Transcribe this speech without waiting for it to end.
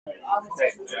All right.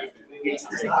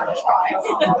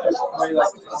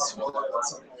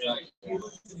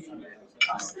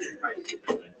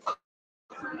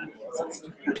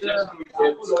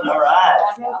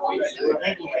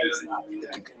 Thank you.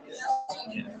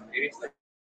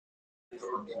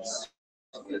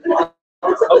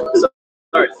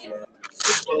 Sorry.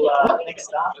 Well,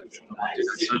 next up.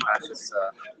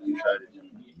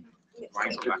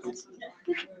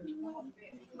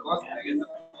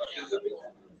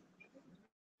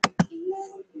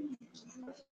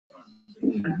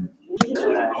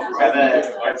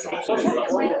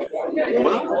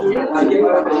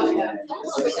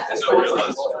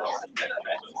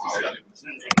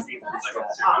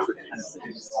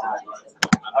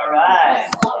 All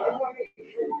right.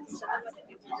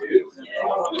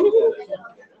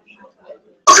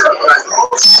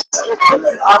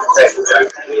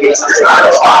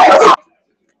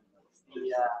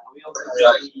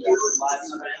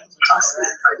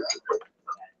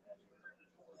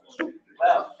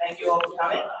 Well, thank you all for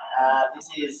coming. This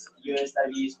is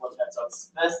UNSW Sports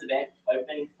Medicine's first event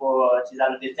open for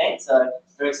 2015, so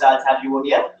very excited to have you all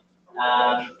here.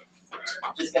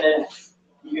 Just going to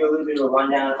give you a little bit of a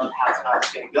rundown on how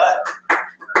tonight's going to go.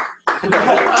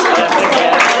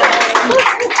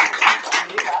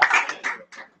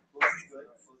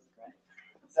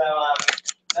 So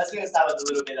that's going to start with a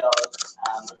little bit of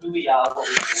who we are, what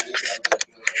we do, how to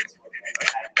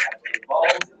get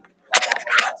involved, and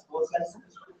sports medicine.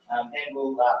 Then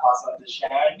we'll pass on to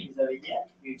Sharon, who's over here,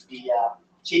 who's the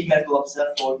Chief Medical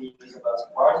Officer for the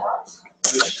UNSW Waratahs,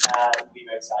 which will be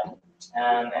very exciting.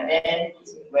 And then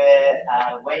we're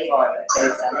waiting on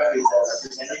Dave Summer, who's a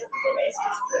representative from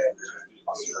ACSP, the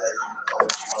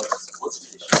Australian Sports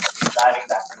Division, diving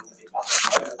back from the big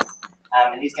couple.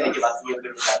 And he's going to give us a little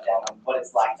bit of a rundown on what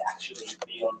it's like to actually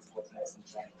be on the sports medicine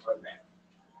training program.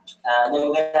 And then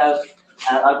we're going to have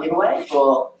a giveaway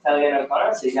for Talia and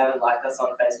O'Connor, so if you haven't liked us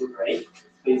on Facebook already,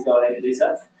 please go ahead and do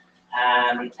so.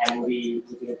 And we'll be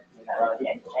looking at that right at the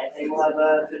end. And then we'll have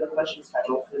a bit of a questions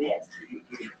panel for the end.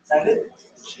 Sound good?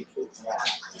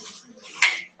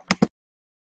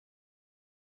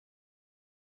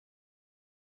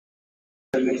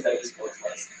 Yeah.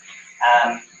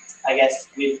 I guess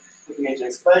with looking into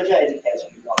exposure, education,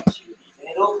 and opportunities, and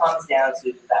it all comes down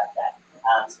to the fact that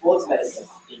sports medicine,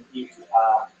 if you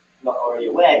are not already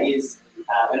aware, is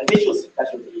an official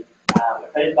specialty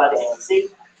accredited by the NSW,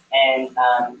 and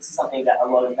this is something that a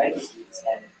lot of medical students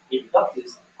and even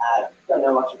doctors don't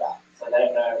know much about. So they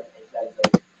don't know in terms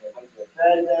of when to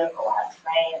refer to them or how to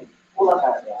train, all that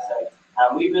kind of thing. So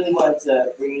we really wanted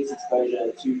to bring this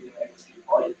exposure to the medical student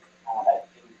body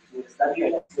in the study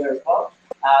and elsewhere as well.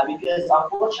 Because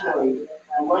unfortunately,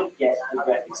 we won't get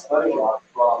direct exposure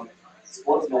from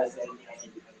sports medicine in any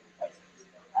different places.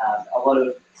 A lot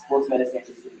of sports medicine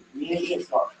is in the community,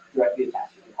 it's not directly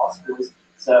attached to the hospitals.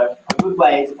 So a good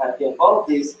way to kind of get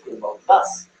involved is to get involved with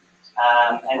us.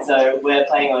 And so we're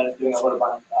planning on doing a whole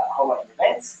bunch of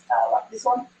events like this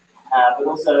one, but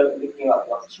also looking at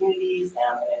the opportunities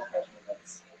and education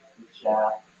events, which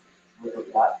we'll talk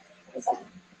about in a second.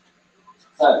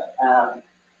 So,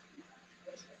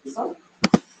 this one?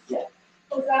 Yeah.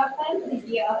 So our plan for the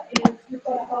year is we've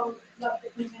got a whole lot of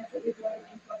different events that we've already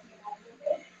been talking about a little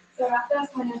bit. So our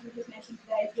first one, as we just mentioned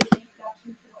today, is the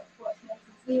introduction to what sports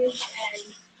medicine is and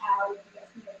how we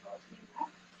can get involved in that.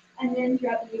 And then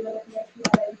throughout the year, we're looking at a few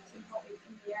other interesting topics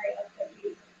in the area that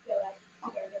we feel like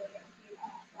we don't really get to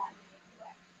understand in any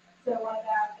way. So one of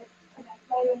our events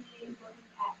later in the year is looking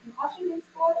at concussion in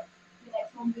sport. The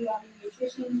next one will be on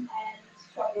nutrition and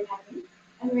shoulder anatomy.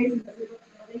 And the reason that we're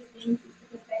looking at all these things is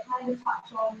because they kind of touch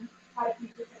on quite a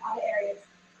few different other areas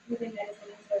within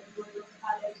medicine. And so we really look at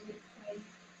how there's a link between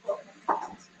what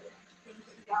and things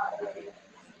that we are already looking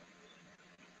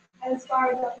at. As far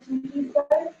as opportunities go,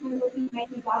 we're looking at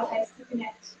making a database to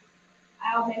connect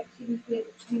our medical students with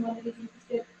anyone that is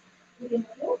interested within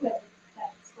the field, whether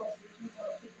that's sports divisions or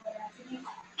people around Sydney.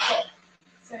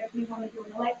 So if you want to do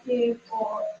an elective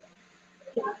or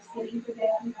get interested into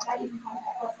there, things like that, you can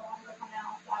contact us or have a look on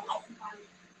our database and find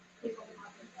people who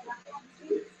might be interested in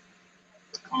students.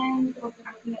 And also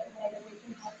looking at the way that we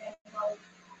can help them involved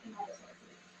in other sorts of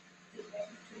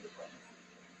situations too.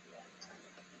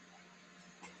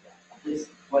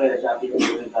 Just wanted to jump in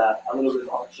with a little bit of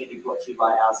opportunity brought to you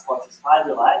by our sponsors,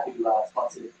 Flahive, who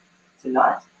sponsored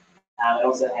tonight, and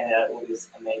also handed out all this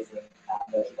amazing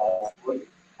merchandise for you.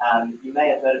 You may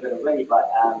have heard of it already,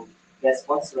 but they're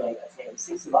sponsoring a team of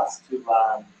 6 of us to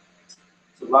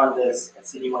run this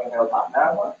Sydney Morning Herald Park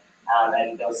Marathon,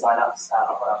 and they'll sign up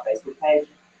on our Facebook page.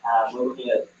 We're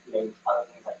looking at other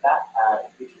things like like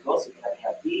that, which is also kind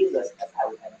of ideas as how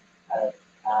we can kind of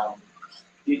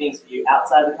do things for you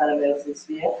outside the kind of medicine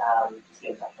sphere. Just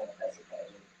get in touch on the Facebook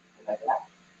page and like that.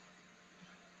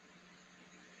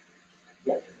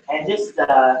 Yeah, and just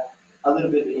a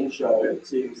little bit of an intro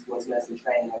to sports medicine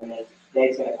training. I mean,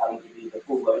 Dave's going to come and give you the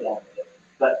full lowdown of it.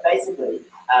 But basically,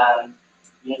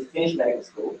 you need to finish medical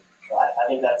school, right? I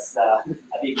think that's a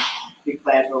big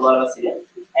plan for a lot of us here.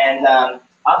 And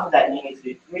after that, you need to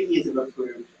do 3 years of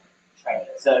approved training.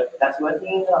 So that's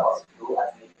working in the hospital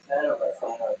as an intern or a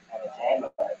center or an exam,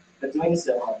 but doing a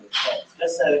certain number of things.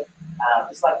 Just so,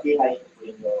 just like here, how you can put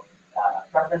in your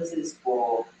preferences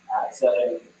for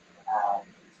certain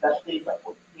specialties like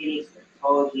orthopedics,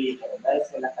 rheumatology, general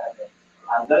medicine, that kind of thing.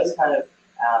 Those kind of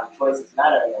choices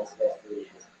matter in those first 3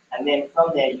 years. And then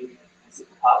from there, you sit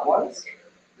the part ones,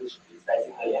 which is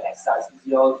basically an exercise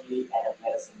physiology and a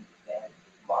medicine exam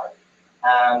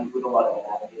combined, with a lot of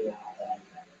anatomy and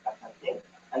that kind of thing.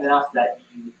 And then after that,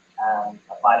 you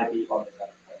apply to be on the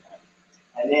training program.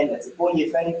 And then it's a 4-year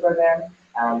training program,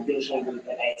 finishing with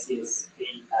an ACSP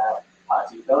Part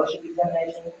 2 fellowship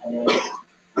examination, and then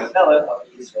a fellow of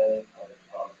the Australian College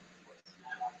of Sports.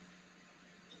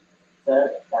 So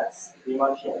that's pretty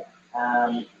much it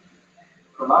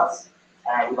from us.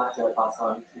 We'd like to pass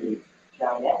on to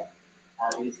Sharon now,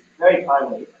 who's very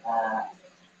kindly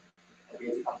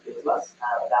agreed to come speak to us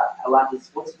about a Waratahs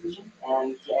sports division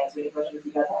and to answer any questions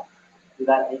you guys have. With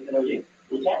that, Ethan or you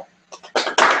can.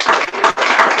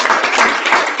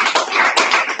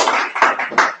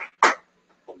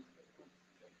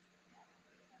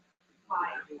 Hi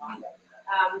everyone.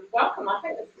 Welcome. I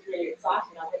think this is really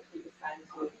exciting. I was actually just saying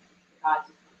to the guys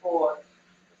just before,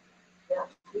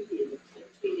 2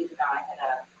 years ago I had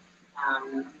a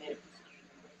medical student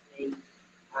with me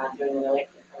doing an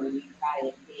elective from the UK,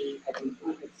 and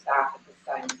we had started the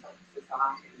same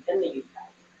society in the UK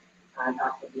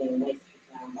after being West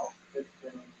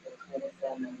medicine,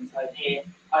 and so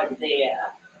over there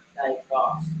they've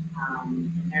got a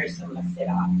very similar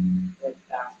setup with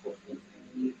sports medicine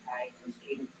in the UK and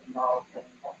students involved and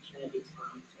opportunities for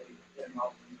them to get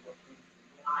involved in sports medicine.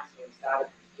 When I sort of started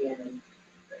this journey,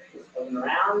 just going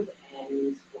around,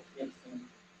 and sports medicine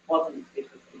wasn't a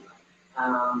specialty.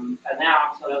 So now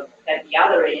I'm sort of at the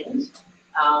other end,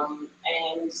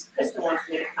 and Kristen wants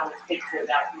me to come and speak to you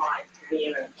about my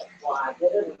career and why I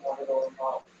did it and what it all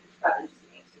involved. It's quite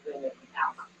interesting to doing everything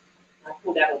else. I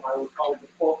pulled out all my old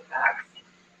report cards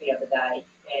the other day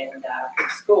and from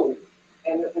school,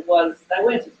 and they weren't as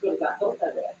good as I thought they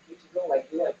were, which is always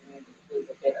good. The schools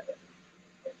are better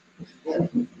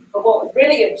than. But what was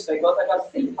really interesting was I got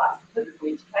a C+ for physical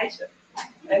education.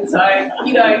 And so,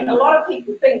 a lot of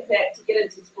people think that to get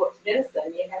into sports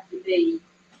medicine, you have to be,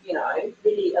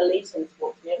 really elite in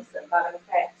sports medicine. But in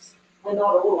fact, we're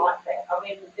not all like that. I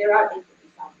mean, there are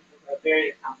definitely some people who are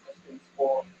very accomplished in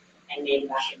sport and then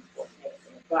back in sports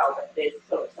medicine as well. But there's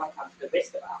sort of sometimes the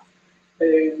rest of us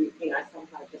who,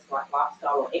 sometimes just like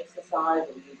lifestyle or exercise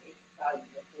or use exercise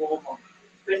as a form of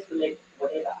stress relief or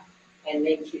whatever, and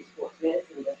then choose sports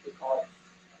medicine just because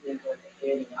they're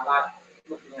journey. I like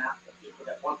looking after people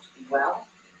that want to be well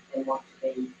and want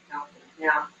to be healthy.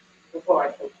 Now, before I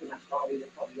talk too much longer, you'll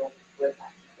probably all work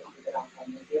out that I'm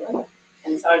from New Zealand.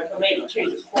 And so for me to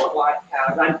choose a sport like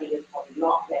rugby is probably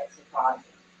not that surprising.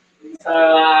 So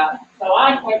I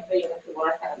have been with the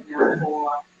Waratahs now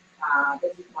for,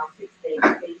 this is my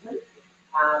 16th season,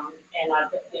 and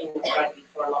I've been with rugby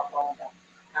for a lot longer.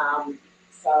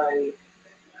 So I'm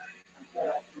going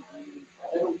to give you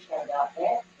a little chat about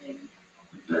that.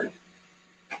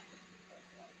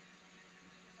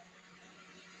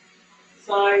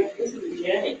 So this is a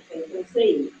journey, so you can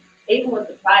see, even with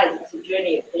the players, it's a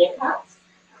journey of haircuts.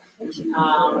 It's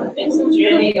a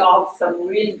journey of some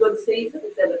really good seasons,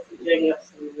 and it's a journey of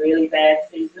some really bad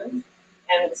seasons.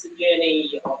 And it's a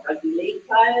journey of rugby league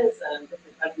players and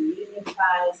different rugby union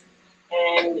players,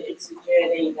 and it's a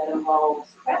journey that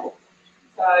involves travel.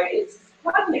 So it's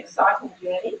quite an exciting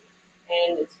journey,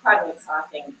 and it's quite an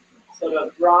exciting sort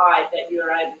of ride that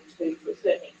you're able to a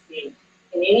certain extent,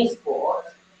 in any sport,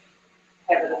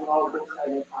 have it involved also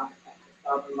in private practice. So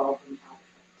I'm involved in private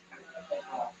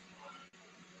practice.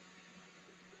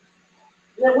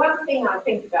 The one thing I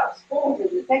think about sport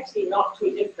is it's actually not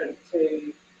too different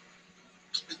to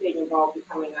being involved in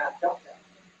becoming a doctor,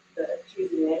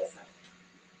 choosing medicine.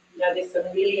 There's some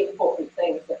really important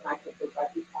things that make a good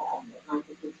rugby player, that make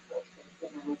a good sports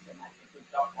medicine, and also make a good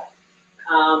doctor.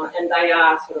 And they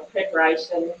are sort of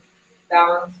preparation,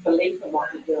 balance, belief in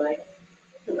what you're doing,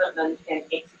 commitment, and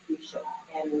execution.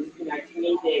 And to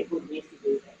me, they're good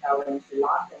messages that go into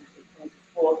life and into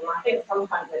sport. And I think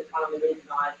sometimes that's one of the reasons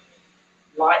I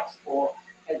like sport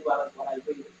as well as what I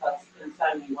do, because in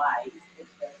so many ways it's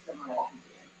very similar to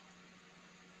them.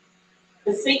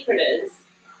 The secret is,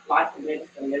 like in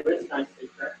medicine, there is no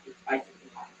secret, it's basically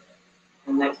hard work.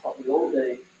 And that's what we all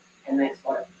do, and that's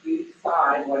what if you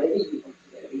decide, whatever you want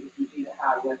to do, if you do the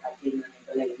hard work, I genuinely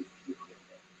believe you can do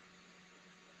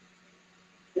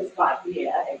it. This guy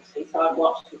here, actually, so I've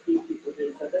watched a few people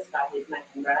do, so this guy here is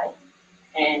Nathan Gray,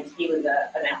 and he was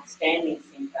an outstanding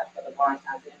centre for the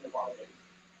Waratahs and the Wallabies.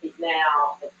 He's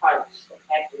now the coach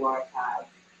at the Waratahs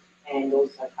and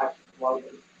also coach at the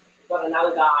Wallabies. We've got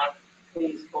another guy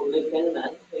who's called Luke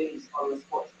Inman, who's on the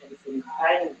Sports Medicine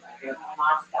Training Program. When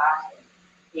I started,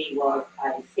 he was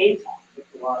a centre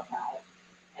with the Waratahs,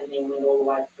 and then went all the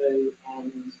way through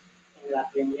and ended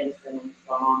up doing medicine and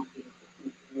gone on to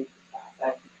the community stuff. So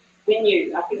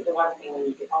I think the one thing when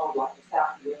you get old like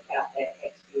yourself, you work out that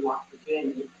actually like the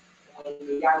journey. When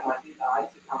you're young like you guys,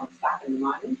 you come stuck in the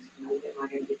moment. You know, what am I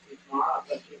going to get to tomorrow? I've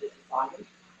got to do this assignment.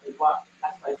 And what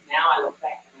I suppose now I look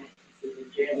back and actually see the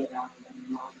journey rather than the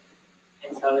moment.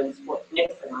 And so in sports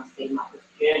medicine, I see like this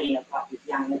journey of like these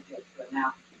young athletes who are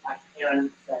now like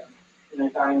parents and, you know,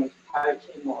 going into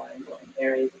coaching or in different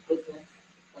areas of business.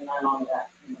 We're no longer,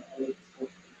 you know, elite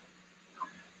sports people.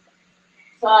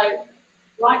 So,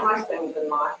 like most things in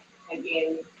life,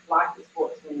 again, like the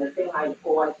sportsman, the thing I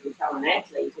always do tell an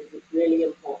athlete is it's really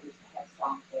important to have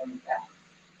some form of balance.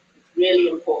 It's really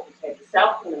important to have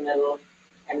yourself in the middle,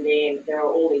 and then there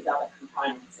are all these other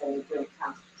components. And when it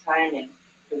comes to training,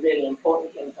 the really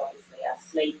important things obviously are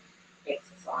sleep,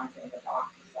 exercise, and the diet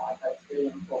side. But it's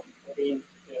really important for them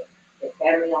to get their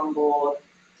family on board,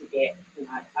 to get, you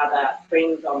know, other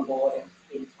friends on board, and to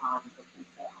spend time with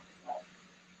themselves. So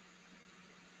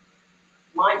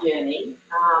my journey,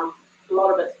 a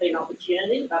lot of it's been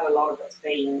opportunity, but a lot of it's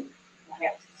been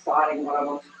perhaps deciding what I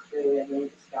wanted to do and then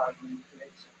just going in the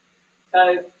direction.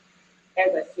 So,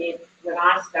 as I said, when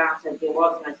I started, there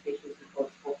was no specialty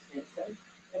called sports medicine.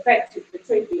 In fact, the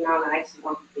truth be known, I actually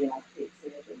wanted to be an orthopedic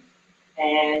surgeon.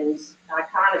 And I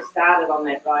kind of started on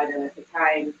that road, and it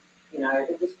became, you know,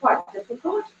 it was quite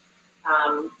difficult.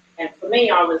 And for me,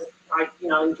 I you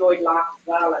know, enjoyed life as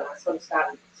well, and I sort of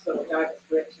started to sort of go this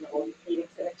direction of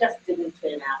orthopedics, and it just didn't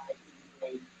turn out that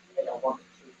easily that I wanted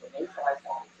to for me, so I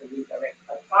started to redirect.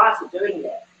 But prior to doing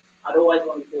that, I'd always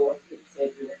wanted to do orthopedic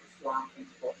surgery with a slant in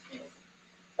sports medicine.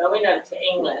 So I went over to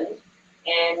England,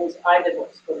 and I did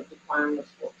what's called a diploma of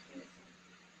sports medicine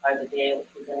over there,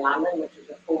 which was in London, which was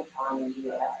a full-time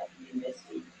year at the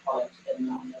University College in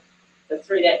London. So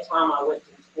through that time, I worked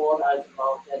in sport. I was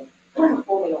involved in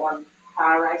Formula One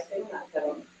car racing. I sat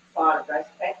on the side of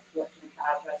racetracks, watching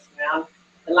cars racing around,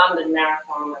 the London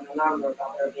Marathon, and a number of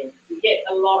other events. You get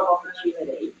a lot of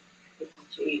opportunity if you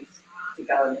choose to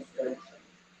go in this direction.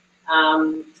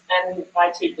 And I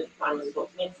achieved the diploma in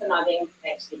sports medicine. I then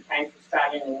actually came to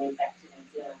Australia and went back to New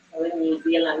Zealand. So in New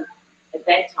Zealand, at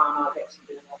that time, I was actually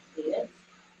doing orthopedics,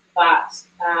 but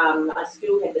I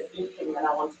still had this inkling that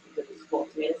I wanted to do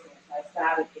sports medicine. So I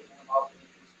started getting involved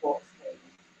in sports teams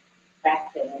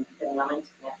back then in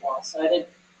Wellington, that was. So I did,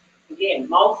 again,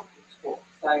 multiple sports.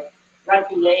 So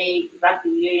rugby league, rugby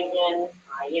union.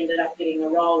 I ended up getting a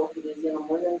role with the New Zealand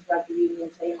women's rugby union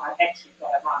team. I actually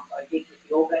got a month, I did with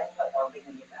the All Blacks, but I was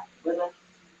thinking about the women.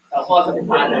 So it wasn't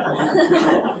kind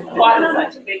of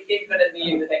quite such a big gig, but in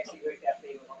the end it actually worked out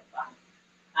being a lot of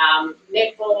fun.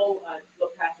 Netball, I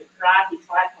looked after karate,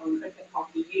 taekwondo, cricket,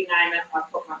 hockey, you name it. I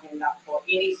put my hand up for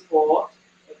any sport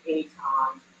at any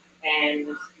time,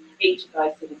 and each of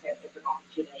those things have different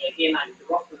opportunity. Again, I did the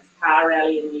Rocklands Car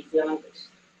Rally in New Zealand, which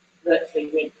virtually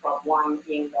went from one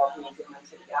end of New Zealand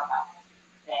to the other,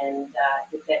 and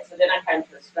did that. So then I came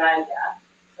to Australia.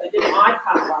 So I did my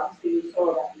part ones, so you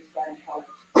saw about the Australian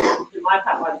College. Did my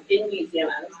part ones in New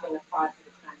Zealand, then applied for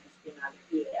the training scheme over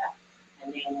here,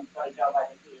 and then got a job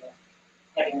over here,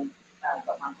 having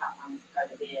got my part ones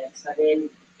over there. So then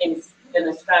in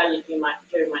Australia, during my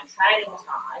training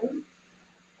time,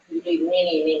 you do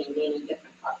many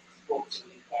different types of sports that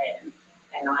you can,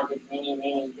 and I did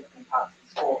many different types of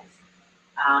sports.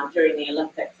 During the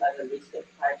Olympics, I did a research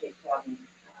project on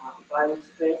bone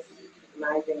stress.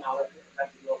 Amazing. I worked at the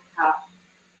Rugby World Cup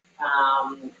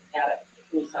out at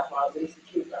New South Wales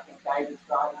Institute. I think David's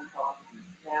driving from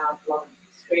now. A lot of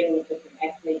screening of different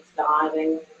athletes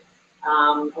diving.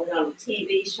 I went on a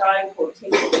TV show called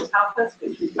Testing the Toughest,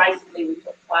 which was basically we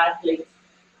took athletes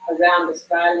around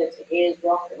Australia to Ayers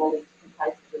Rock and all these different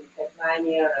places in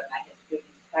Tasmania, and they had to do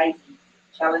these crazy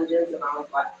challenges, and I was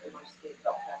like, the most scared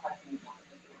doctor, hoping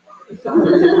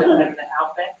in the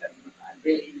outback, and I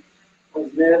really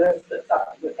was nervous that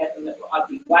something would happen that I'd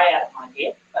be way out of my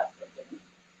depth, but it didn't.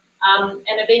 And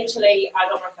eventually I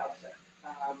got myself sick.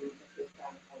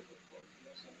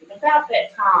 And about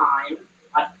that time,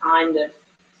 I kind of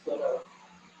sort of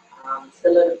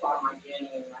solidified my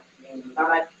journey in rugby union. But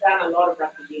I've done a lot of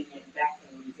rugby union back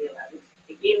in New Zealand.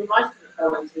 Again, most of the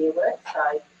volunteer work.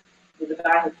 So there's a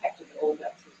guy who captured the All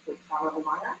Blacks who's called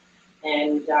Tamahomaya.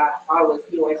 And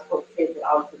he always said that I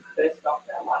was his first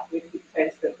doctor. Like, when he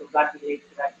transferred from rugby league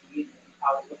to rugby union, I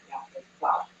was looking after his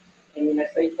club. And, you know,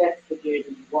 so that's the journey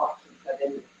you watch. And so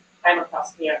then came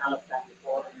across here and I looked after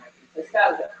board and rugby. So I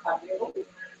started at club level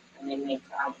and then went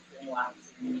to under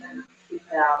 21s. And then in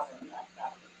 2000, I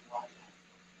started with Waratahs.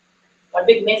 My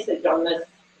big message on this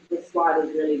slide is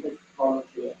really this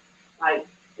volunteer. Like,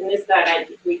 in this day and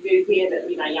age, we do hear that,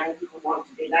 you know, young people want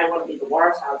to be the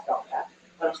Waratahs doctor.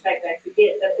 But in fact, they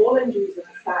forget that all injuries are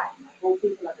the same. Like, all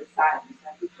people are the same. So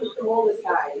if you treat them all the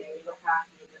same and you look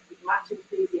after them with as much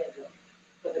enthusiasm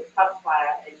for the club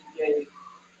player as you do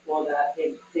for their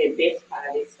best player,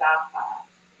 their star player,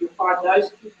 you'll find those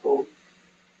people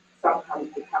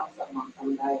sometimes become someone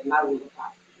someday and they will look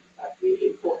after you. So it's really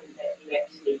important that you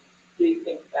actually do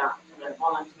think about, you know,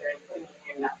 volunteering, putting your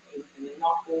hand up for anything and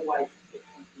not always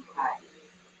expecting to be paid.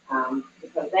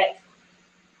 Because that's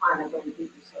kind of when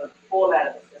people sort of fall out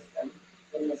of the system,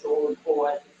 then there's always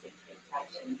this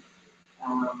expectation,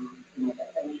 you know, that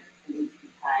they need to be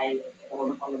paid, or they want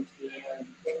to volunteer, and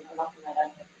then often they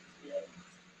don't have the experience.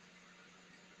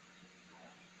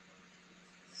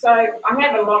 So I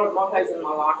have a lot of mottos in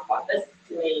my life, but this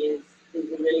to me is a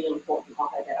really important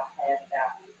motto that I have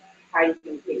about how you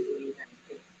can keep your vision.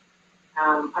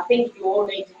 I think you all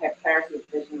need to have clarity of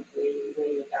vision of where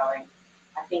you're going.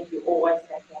 I think you always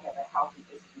have to have a healthy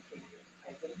distance between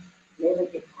your present. Never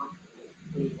get comfortable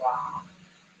where you are.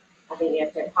 I think you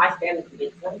have to have high standards of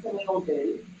excellence, and we all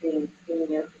do, in the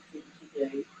pursuit you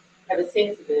do. Have a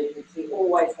sense of urgency,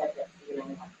 always have that feeling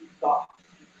like you've got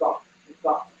to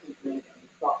keep moving,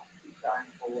 you've got to keep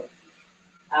going forward.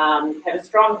 Have a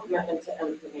strong commitment to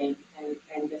implement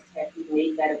and just have you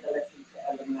need that ability to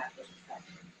eliminate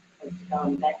legislation. Because to go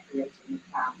in that direction you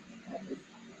can't.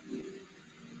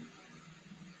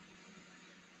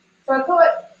 So I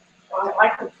thought, I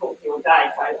could talk to you all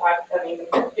day. So I mean,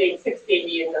 16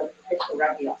 years of professional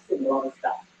rugby, I've seen a lot of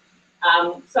stuff.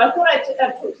 So I thought I'd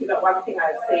talk to you about one thing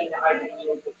I've seen over the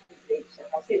years, which is leadership.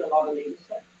 I've seen a lot of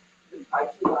leadership in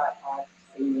coaches. I've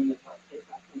seen many coaches.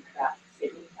 I think about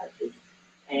 7 coaches,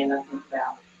 and I think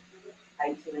about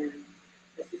 18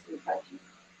 assistant coaches,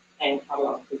 and quite a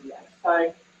lot of videos.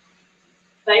 So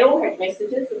they all have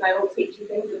messages and they all teach you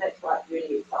things, and that's why it's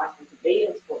really exciting to be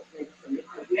in sports medicine,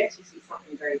 because you actually see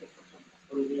something very different from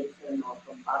sports medicine or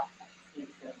from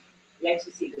medicine. You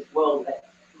actually see this world that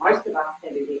most of us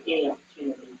never get any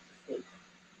opportunity to see.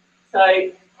 So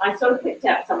I sort of picked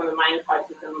out some of the main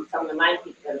coaches and some of the main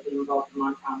people that have been involved in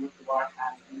my time with the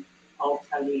Waratahs, and I'll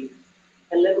tell you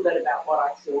a little bit about what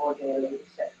I saw their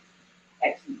leadership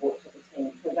actually brought to the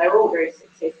team, because they were all very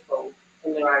successful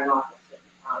in their own right at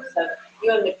certain times. So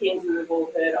you and Mackenzie we've all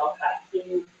heard of, but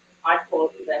I call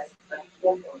it this the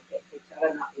Hawthorne effect, which I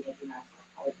don't know if you know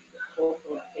psychology, the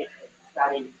Hawthorne effect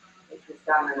study, which was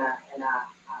done in a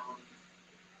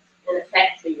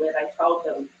factory where they told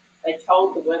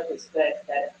the workers first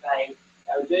that if they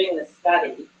were doing the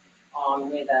study on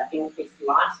whether increased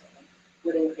lighting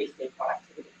would increase their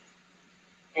productivity.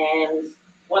 And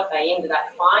what they ended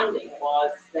up finding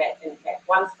was that, in fact,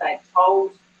 once they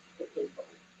told the people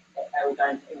that they were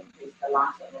going to increase the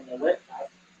lighting in their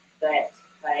workplace, that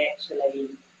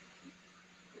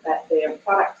their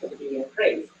productivity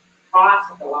increased prior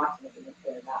to the lighting being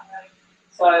turned up.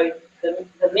 So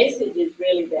the message is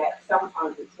really that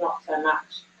sometimes it's not so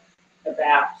much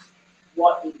about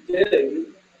what you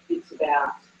do, it's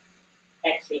about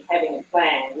actually having a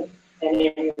plan and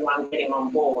everyone getting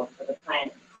on board for the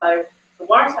plan. So the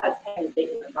Waratahs haven't been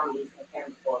in the Brumbies in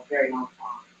Canberra for a very long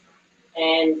time.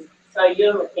 And so you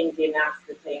and Mackenzie announced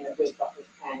to the team that we've got this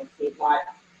plan and said, like,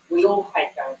 we all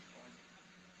hate going to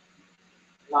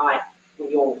Canberra. Like,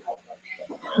 we all hate going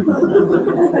to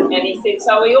Canberra. And he said,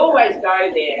 so we always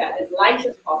go there as late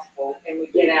as possible and we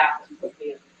get out as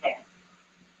quickly as we can.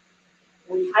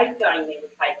 We hate going there, we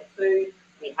hate the food,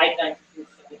 we hate going to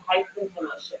Houston, we hate thinking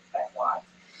of ship that wide.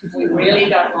 We really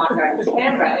don't like going to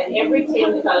Canberra, and every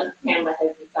team that goes to Canberra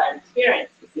has the same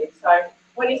experience, he said. So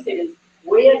what he said is,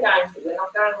 we're not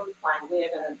going on the plane, we're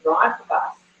going to drive the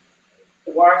bus,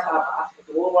 the Waratah bus, with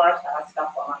all Waratah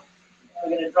stuff on it.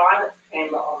 We're going to drive it to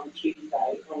Canberra on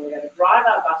Tuesday, and we're going to drive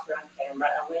our bus around Canberra,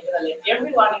 and we're going to let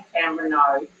everyone in Canberra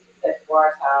know that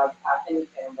Waratahs are in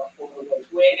Canberra for the week.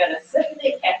 We're going to sit in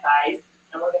their cafes,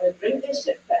 and we're going to drink their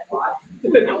shit that night,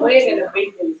 and we're going to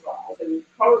beat these guys. And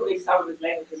probably some of his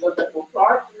language is a little bit more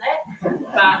florid than that.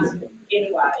 But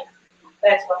anyway,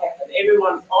 that's what happened.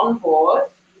 Everyone's on board,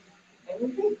 and we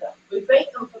beat them. We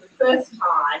beat them for the first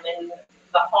time in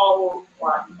the whole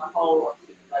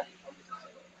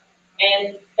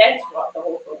and that's what the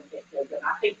Hawthorn effect is. And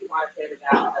I think you might have heard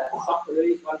about the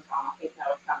Socceroos one time. I think they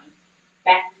were coming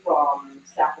back from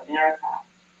South America,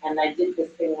 and they did this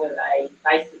thing where they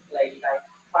basically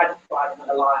tried to fly them at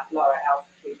a lower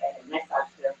altitude. They had massage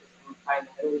therapists on the plane,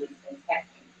 they had all these things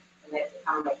happening, and they had to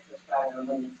come back to Australia and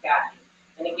win this game.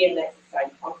 And again, that's the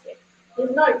same concept.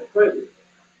 There's no proof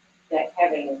that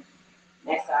having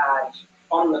massage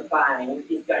on the plane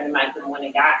is going to make them win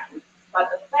a game. But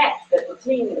the fact that the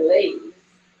team believes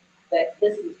that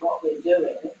this is what we're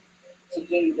doing to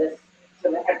do this, to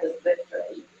have this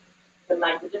victory, to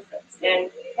make a difference.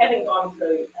 And having gone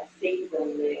through a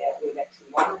season where we've actually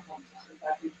won the competition, so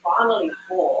we finally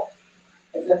fought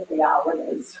as if we are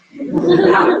winners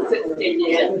after 16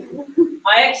 years.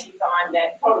 I actually find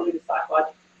that probably the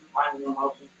psychological component of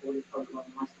multiple sport is probably one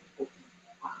of the most important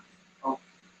parts.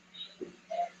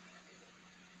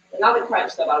 Another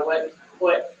coach that I worked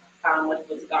with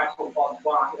was a guy called Bob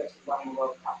White, who actually won the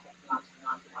World Cup in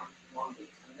 1991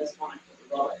 and this one I took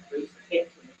a lot of Bruce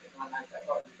Hepton, if anyone knows that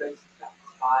Robert Bruce about the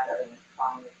spider and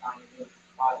finally the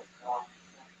spider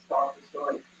historical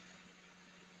story.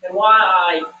 And why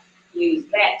I use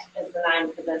that as the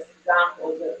name for this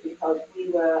example is because we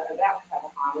were about to have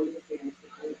a high, we were here in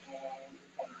Sydney and we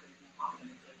had a drinking time in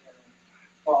the theatre and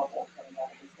Bob walked in about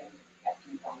this thing with the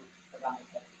captain from the running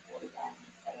for the game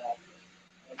on Saturday.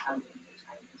 And comes in to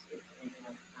change his suit and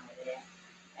everyone's kind of there.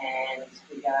 And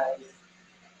he goes,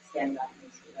 stand up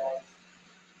and he goes,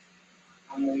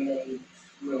 I'm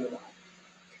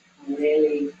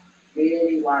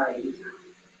really worried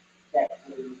that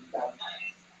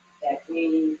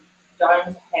we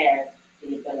don't have the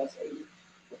ability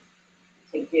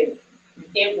to give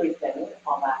everything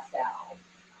of ourselves,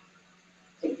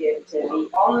 to be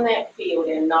on that field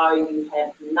and know you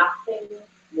have nothing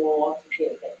more to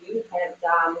give, that you have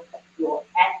done your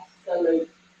absolute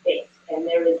best and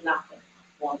there is nothing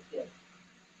more to give.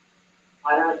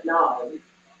 I don't know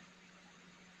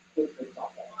if we've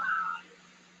got that.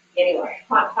 Anyway, it's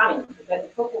quite funny because at the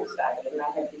football stadium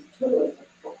they have these tours at the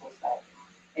football stadium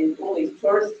and all these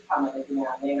tourists come in every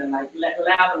now and then and they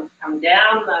allow them to come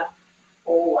down the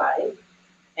hallway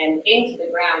and into the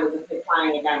ground as if they're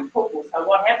playing a game of football. So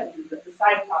what happens is at the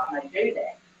same time they do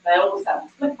that, they all of a sudden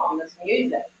flip on this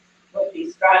music with the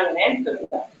Australian anthem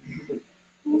going.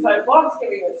 And so Bob's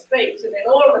giving a speech and then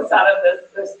all of a sudden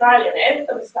the Australian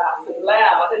anthem starts and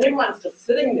loud and everyone's just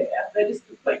sitting there. They're just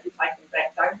completely taken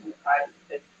back, don't the praise of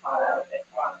this part out of that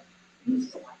one. And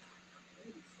it's just like,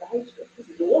 this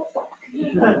is awesome.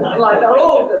 Like they're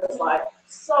all just like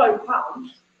so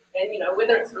pumped and you know,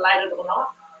 whether it's related or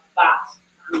not, but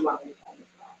we won't be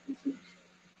able.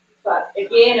 But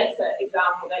again, it's an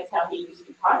example, that's how he used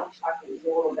to coach. Like it was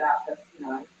all about this, you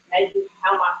know, maybe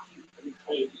how much you can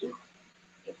achieve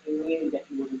if you knew that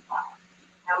you wouldn't play.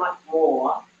 How much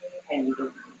more can you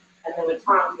do? And there were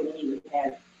times when he would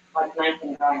have, like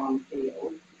Nathan going on the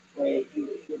field, where you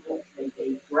would literally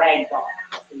be dragged off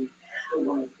because he still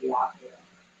wanted to be out there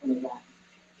in the game.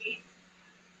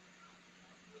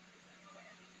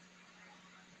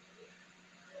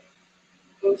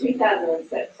 In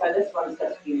 2006, so this one's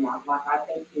just UNSW. Like I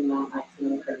think UNSW makes an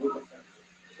incredible difference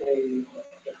to.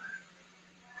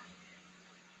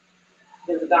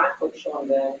 There's a guy called Sean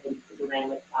Byrne who's a man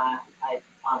with played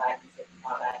 5'8" and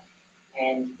 7'8",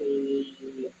 and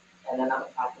he and another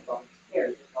guy called Bob Terry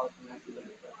who's also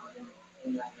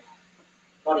in the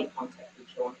body contact with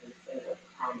Sean who said at the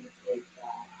time that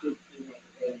he was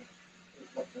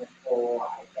looking for a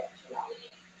bachelor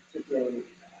to do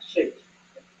a shoot.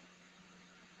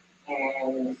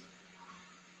 And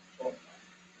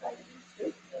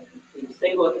he was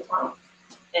single at the time.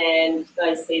 And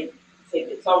they said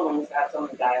that someone starts on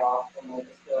the day off and we'll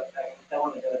just do it. They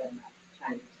want to do it in the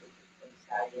change to the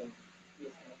stadium.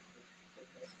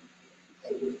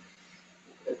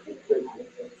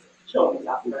 Sean was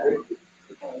up there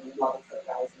and lots of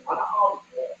guys and like, oh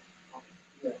yeah.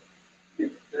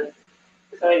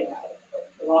 So anyway,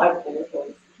 the live finish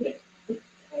was kicked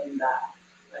and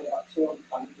they got Sean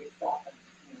fun to do stuff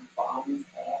and bombs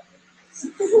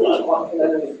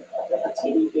a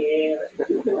teddy bear.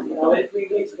 You know, if we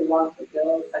went to the one for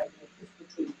girls, they just the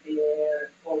teddy bear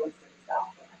and all this sort of stuff.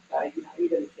 So, you know, we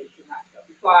didn't see too much, but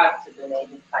we fly up to the leg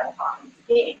and play the finals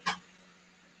again.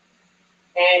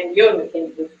 And Ewan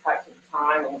McKenzie was the coach at the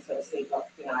time and sort of said, look,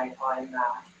 you know, I'm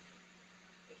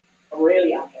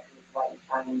really unhappy with the way you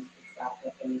came into the stuff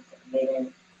and you put the net in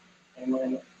And we're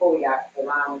before we go to the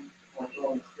run, we're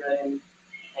in this room,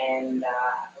 and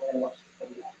we're going to watch the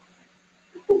video.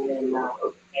 And then,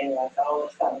 anyway, so all of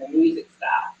a sudden the music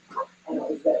starts, and it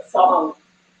was that song,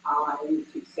 I'm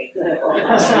too sexy.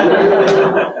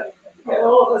 And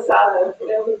all of a sudden,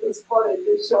 there was this footage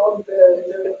of Sean Byrne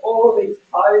doing all these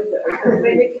poses, and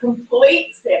then a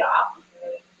complete setup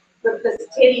with this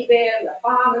teddy bear and the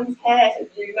fireman's hat, and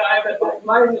you know, but like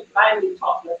mainly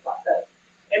topless like this.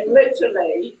 And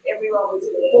literally, everyone was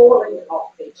falling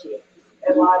off their chairs.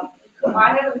 And like,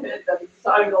 I haven't heard them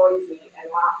so noisy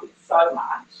and laughing so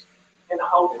much in the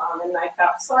whole time, and they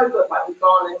felt so good. Like, we've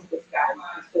gone into this game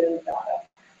concerned about it.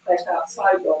 They felt so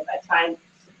good. They trained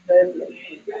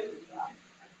superbly.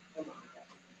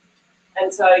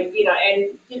 And so, you know,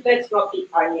 and that's not the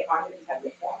only, I didn't have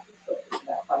this out,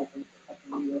 about funny things that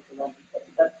happen in New York,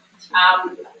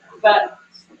 but,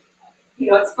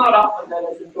 you know, it's not often that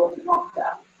as a daughter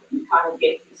doctor, you kind of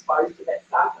get exposed to that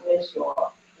stuff unless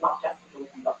you're not just a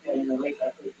daughter doctor in the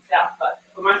research yourself, but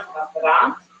for most of us that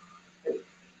aren't,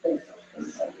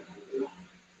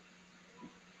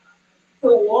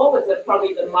 Phil Wall was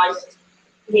probably the most,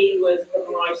 he was the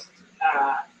most,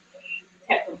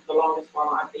 captain for the longest while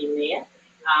I've been there.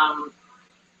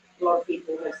 A lot of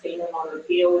people have seen him on the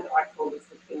field. I call this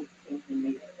the King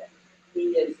leader. He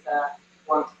is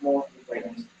once more the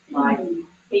British. Like,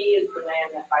 he is the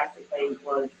man that basically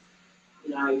was, you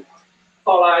know,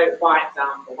 followed by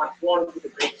example. Once wanted to the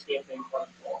British champions, once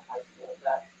more capable of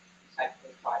taking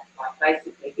the fight. Like,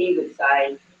 basically, he would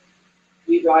say,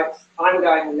 "You guys, I'm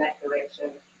going in that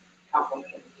direction. Come on."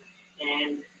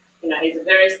 And you know, he's a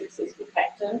very successful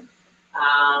captain.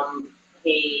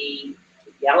 He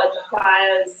would yell at the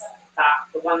players, but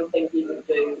the one thing he would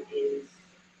do is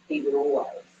he would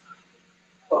always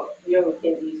put, you and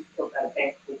Kenzie used to talk about a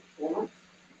bankable performance,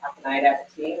 like an 8 out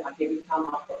of 10. Like, every time I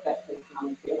put that person on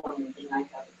the field, I'm going to be an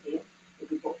 8 out of 10.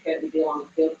 If you put Kirby Deal on the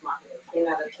field, it might be a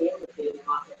 10 out of 10, but then you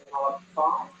might have a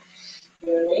 5. You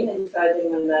know what I mean? And so then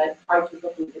when the coach is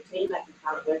looking at the team, they can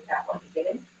kind of work out what you're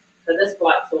getting. So this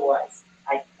bloke's always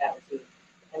 8 out of 10.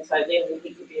 And so then he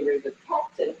could be a really good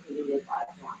captain if he led by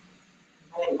example.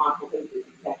 I think Michael Heath is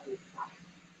exactly the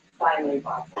same lead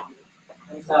by example.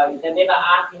 And so they never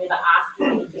ask you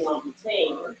anything on the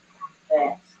team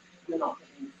that you're not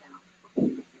getting down.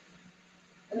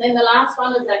 And then the last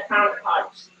one is our current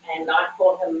coach, and I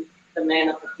call him the man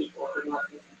of the people. He might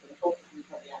listen to the talk, you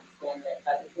probably understand that.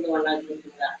 But if anyone knows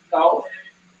anything about golf,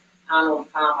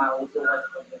 Arnold Palmer was always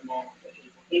called the man of the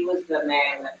people. He was the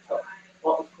man that took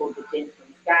what was called the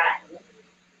gentleman's game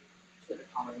to the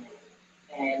common man.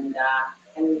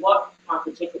 And what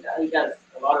Michael Checker does, he does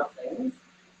a lot of things.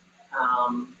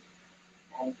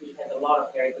 And he has a lot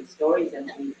of very good stories, and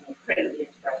he's an incredibly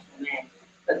inspirational man.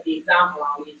 But the example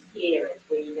I'll use here is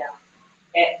we,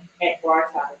 at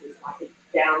Waratahs, there's like a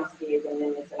downstairs and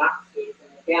then there's an upstairs.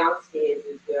 And the downstairs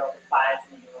is where all the players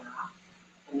and everyone are.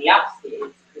 And the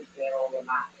upstairs is where all the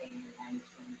marketing and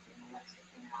management and all that stuff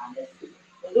are. And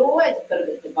there's always a bit of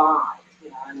a divide, you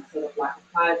know, and sort of like a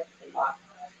players would be like,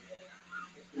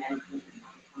 management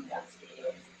come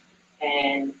downstairs.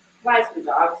 And players would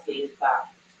go upstairs, but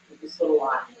it was sort of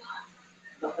like,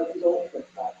 it was awkward,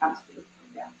 but upstairs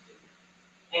come downstairs.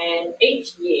 And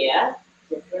each year,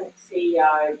 different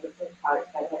CEO, different coach,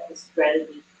 they have the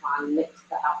strategy to try and mix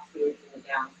the upstairs and the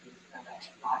downstairs. So they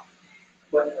have like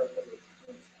whatever it is,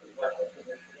 have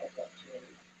that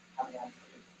strategy come downstairs.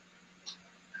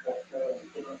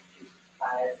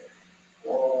 Players,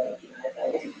 or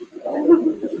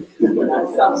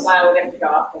some player would have to go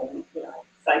up and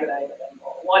say good day to them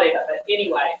or whatever. But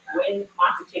anyway, when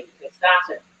Michael Checker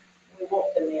started, we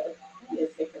walked in there the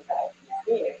second day he was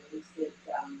there, and he said,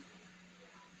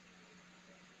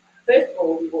 first of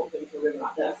all, we walked into a room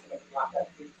like this, and it was like that.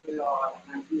 We said, "Oh,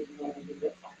 I don't know, here's the morning,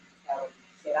 this how we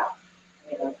set up."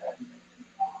 And then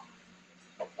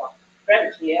grab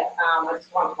a chair. I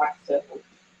just want like a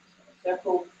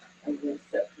circle, and then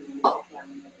sit and walk down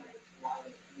and then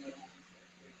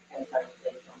and so on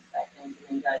stage, and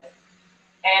then goes.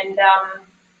 And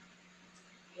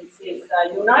he says,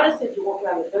 you'll notice as you walk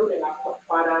around the building, I've put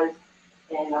photos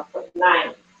and I've put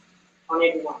names on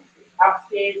everyone.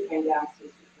 Upstairs and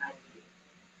downstairs is names.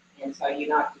 And so you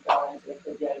know if you go into the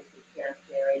videos with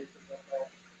Terry,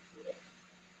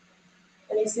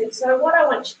 and he said, so what I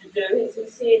want you to do is, he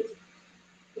said,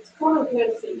 it's common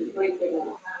courtesy to greet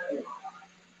everyone. You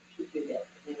should do that.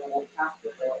 And then we'll walk past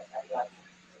it, they'll say, like,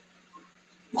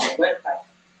 workplace.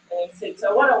 And he said, so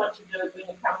what I want you to do is when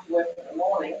you come to work in the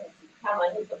morning, you come in,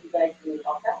 you put your bags in your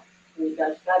locker, and you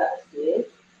go straight upstairs.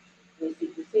 And he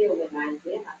said, you see all their names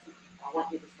there? And I said, I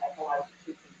want you to say hello to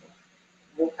 2 people.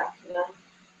 Walk up to them,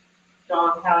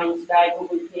 John, how are you today?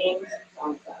 Good weekend?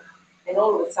 And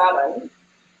all of a sudden,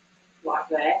 like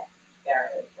that,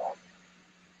 Garrett is like.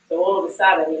 So all of a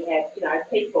sudden he had,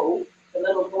 people, the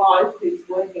little bloke who's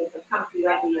working for Country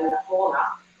Rugby in the corner,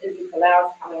 Izzy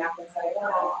Palau's coming up and saying,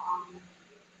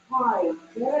 hi,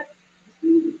 Garrett.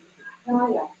 How are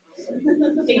you? He's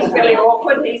feeling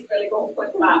awkward, but,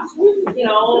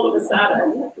 all of a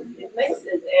sudden, it mixes,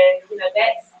 and,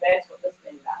 that's what this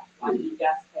thing does. Like, he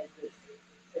just has this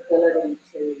ability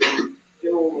to do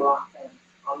all the right things,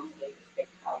 honestly,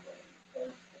 respect cover,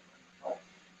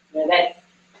 and that's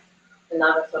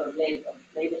another sort of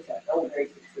leadership, all very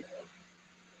successful.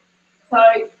 So,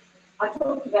 I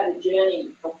talked about a journey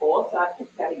before, so I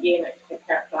talked about again a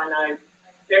character I know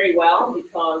very well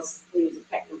because he was a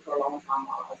captain for a long time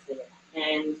while I was there.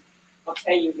 And I'll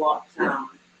tell you what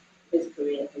his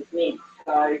career has meant.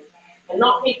 So, and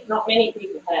not many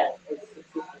people have a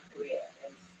successful career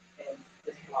as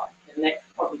this bloke, and that's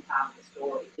probably part of the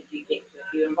story.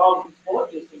 If you're involved in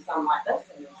sport, you see something like this,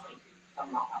 and you'll see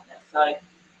something like this. So,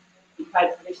 he played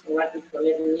professional rugby for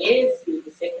 11 years. He was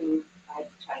the second, I had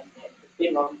to change that, but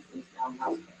Ben Robinson's now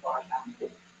most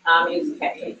Waratahs. He was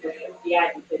captain for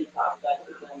 58 and 35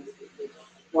 global wins with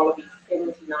Wallabies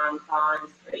 79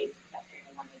 times, 3 as a captain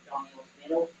and won the John Eales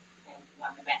medal, and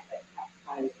won the Matthew Cup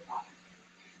players of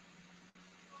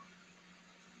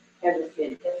As I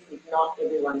said, this is not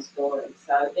everyone's story.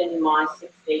 So in my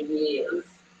 16 years,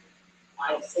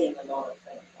 I've seen a lot of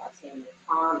things. I've seen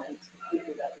retirement,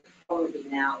 people that would probably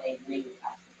now need knee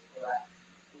replacements for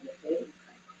the team.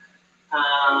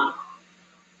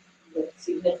 With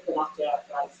significant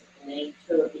osteoarthritis of the knee,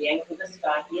 2 of the ankle. This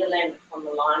guy here landed from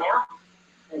the line out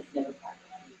and has never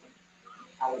practiced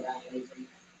anything.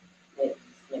 He's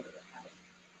never recovered.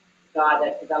 Guy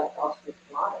that developed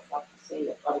osteoarthritis, like you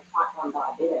see, got a type 1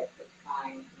 diabetic that's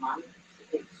paying money.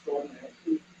 It's extraordinary.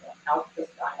 He's helped this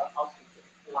guy got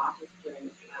osteoarthritis during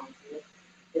the training period.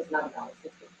 There's another guy with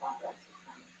cystic fibrosis.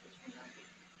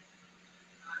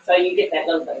 So you get that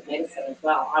little bit of medicine as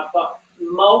well. I've got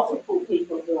multiple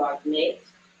people who I've met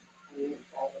and they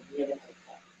have never had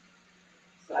that.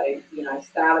 So,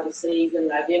 start of the season,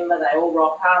 November, they all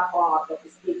rock up. I've got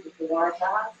this kid with the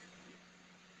Waratahs.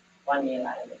 1 year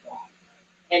later, they're gone.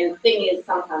 And the thing is,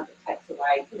 sometimes it takes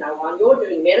away, while you're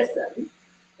doing medicine,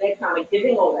 they're kind of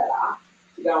giving all that up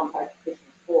to go and play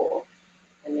professional sport,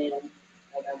 and then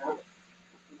they don't know it.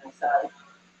 So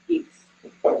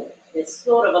there's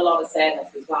sort of a lot of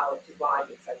sadness as well, which is why I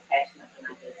get so passionate when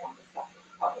I hear some of the stuff that the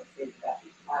public says about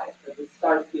these players, because there's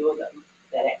so few of them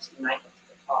that actually make it to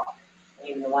the top. And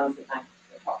even the ones that make it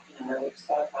to the top, they work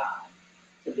so hard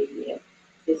to be there.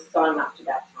 There's so much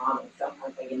about timing.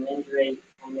 Sometimes they get an injury,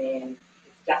 and then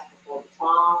it's just before the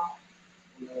time,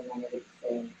 and then they never get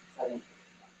seen.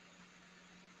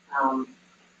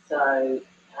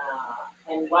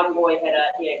 And one boy had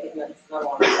another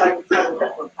one, total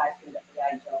replacement at the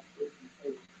age of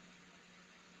 52.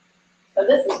 So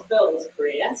this is Phil's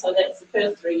career. So that's the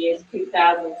first 3 years,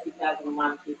 2000,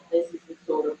 2001. This is the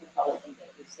sort of pathology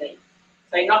that we see.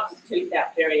 So he knocked his tooth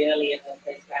out very early in the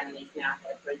first game, and he's now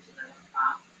got a bridge in his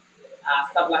past.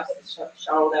 Subluxed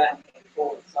shoulder and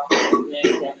forward soft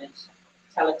nerve damage,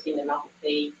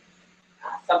 talatendinopathy,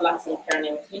 subluxing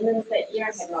perineal tendons that year,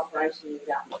 and had an operation. He was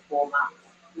out for 4 months.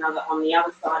 Now, on the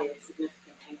other side, he had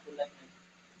significant ankle ligament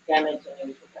damage.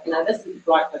 And this is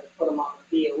right where they put him on the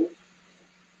field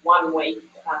 1 week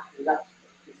after he left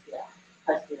his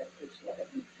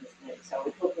post-medication. So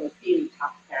we're talking a fairly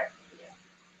tough character here.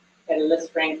 Had a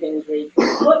List Frank injury to the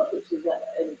foot, which is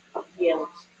healed.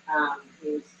 He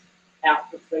was out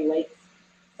for 3 weeks,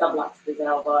 subluxed his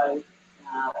elbow, and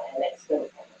that's still a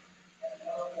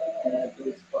problem.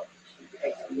 His foot, which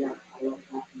takes a long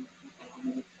time.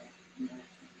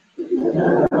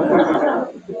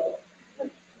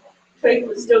 Truth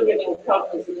was still giving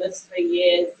problems in this 3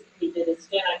 years. He did a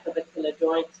sternoclavicular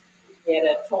joint. He had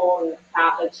a torn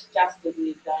cartilage just as he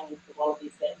was going into the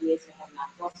Wallabies that year, so had an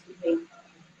arthroscopy.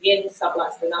 Again,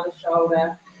 subluxed another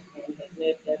shoulder and had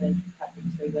nerve damage for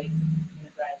 3 weeks in a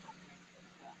grade.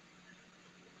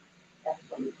 That's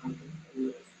what he's done for 3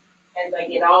 years. As they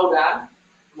get older,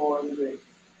 more injuries.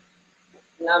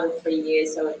 Another 3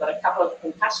 years, so we've got a couple of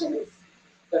concussions,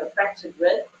 got a fractured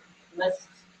rib,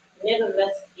 never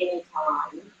missed any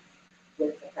time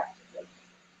with a fractured rib.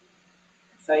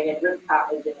 So he had rib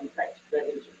cartilage and fractured rib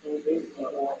injuries, and he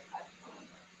always had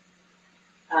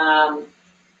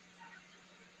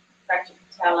fractured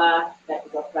patella, that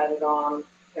was operated on,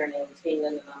 perineal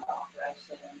tendon, another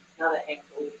operation, another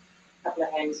ankle, a couple of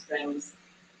hamstrings,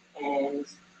 and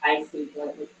AC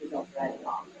joint, which was operated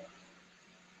on.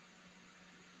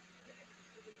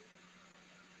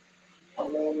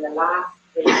 And then the last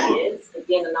 3 years,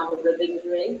 again, another rib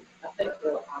injury. I think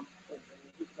there were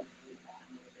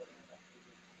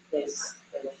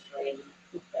 3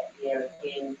 that year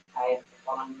again, paid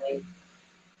for 1 week.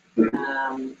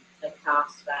 The calf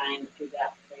strain, he was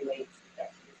out for 3 weeks, he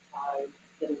fractured his toe,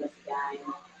 didn't miss a game.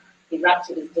 He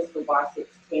ruptured his distal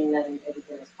biceps tendon, it was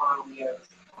in his final year of his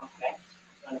contract.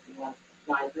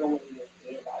 Normally he was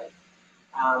here though.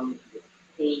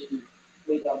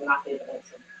 We got enough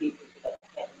evidence of people that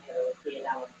hadn't had a repair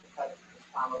done because of his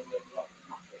final year, he got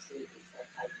muscular surgery,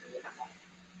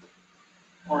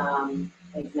 so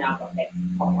he's now got that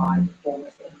top line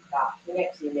performance, but he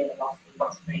actually never lost his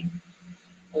strength.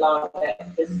 A lot of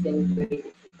that disc injury,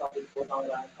 which probably caused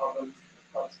ongoing problems,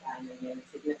 cross game, and then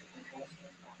significant horse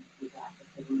strength after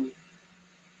 7 weeks.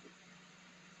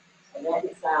 So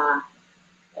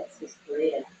that's his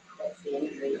career. That's the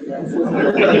injury. That's his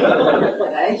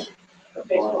career.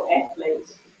 Professional athlete,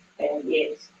 and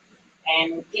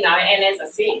as I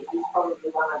said, he's probably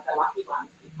one of the lucky ones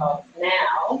because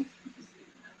now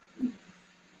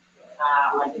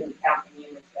I didn't count the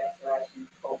numerous lacerations,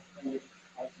 faults, and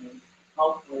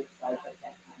multiple episodes of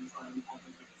that kind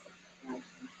of.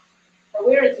 So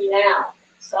where is he now?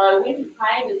 So when he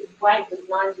played, his weight was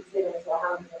 97 to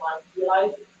 101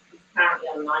 kilos. He's currently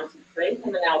on 93.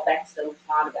 Him and Al Baxter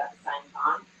retired about the same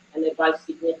time, and they're both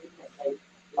significantly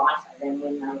lighter than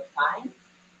when they were playing.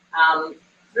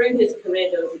 Through his career,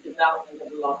 there was a development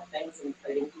of a lot of things,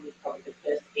 including he was probably the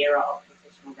first era of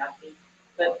professional rugby,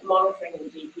 but monitoring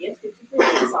and GPS, which is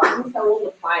really exciting. So all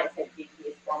the players have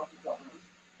GPS monitors on them,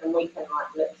 and we can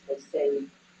literally see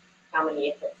how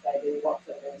many efforts they do, what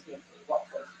sort of intensity, what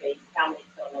sort of speed, how many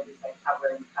kilometres they cover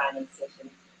in training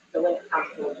sessions. So when it comes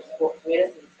to all the sports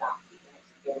medicine stuff, you can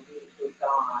actually get a really good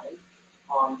guide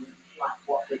on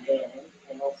what they're doing,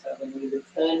 and also when we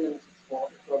return them to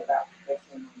sport, it's all about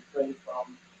progressing them through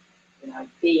from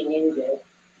being injured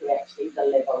to actually the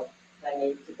level they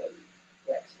need to be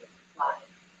to actually play.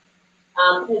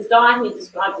 His diet he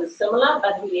describes as similar,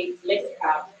 but he eats less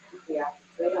carbs, particularly after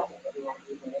 3. I think everyone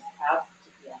eats less carbs,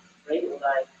 particularly after 3,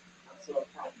 although I'm sort of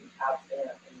taking carbs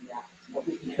there in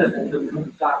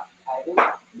the diet table.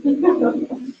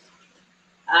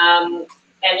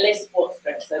 And less sports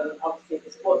strength. So obviously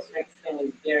the sports strength thing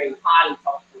is very highly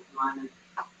topical at the moment.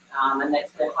 And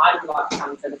that's where hydrolyte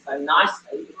comes in so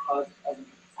nicely because it doesn't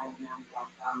have the same amount of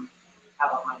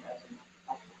carbohydrate in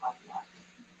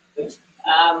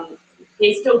hydrolyte. He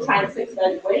still trains 6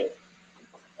 days a week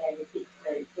and he keeps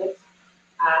very fit.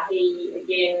 He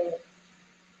again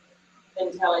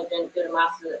intelligent, did a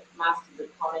master's of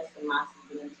commerce and master's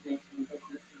of international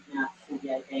business. He's now at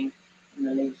CBA Bank in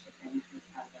the leadership management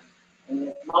program. And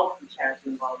there's multiple charity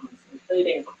involvements,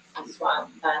 including this one.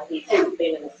 He's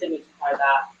been in the Sydney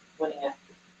Hobart,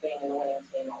 being in the winning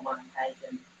team on one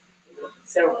occasion. He worked with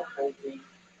several causes, he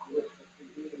worked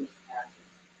with numerous charities,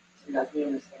 he does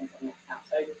numerous things on that account.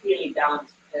 So he's a really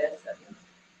balanced person.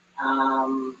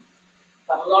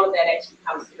 But a lot of that actually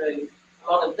comes through,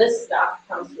 a lot of this stuff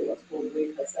comes through what's called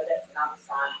REFA. So that's another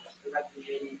sign which the rugby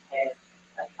union has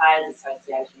a players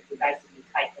association to basically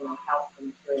take them and help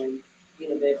them through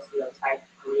university or take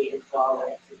careers while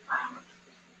they're actually playing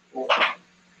sport.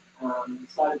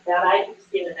 So about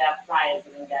 80% of our players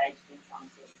are engaged in some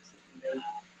sort of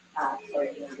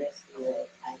secondary, university or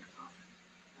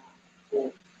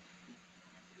sport.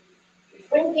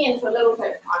 Bring me into a little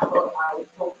bit I thought I would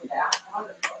talk about.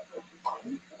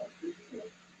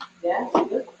 Yeah,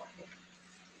 good.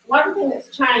 One thing that's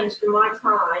changed in my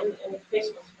time in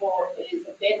professional sport is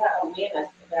a better awareness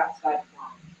about state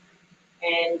crime.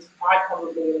 And I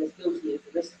probably was guilty as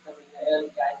the rest of them in the early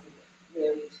days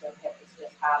where we should have this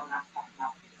just hard enough, tough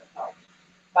enough to help.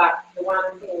 But the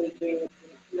one thing we do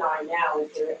know now is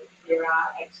there are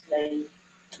actually,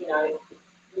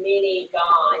 many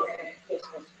guys in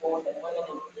professional sport and women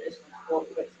in professional sport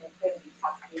who it's an incredibly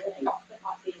tough journey. It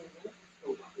might be in middle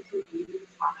school, it's a really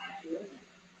tough journey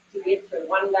to get through.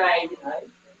 One day,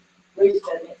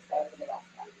 rooster, next day for the bus.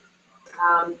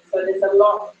 So there's a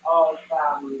lot of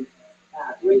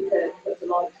Rita puts a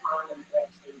lot of time into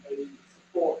actually the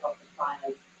support of the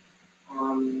players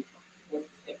with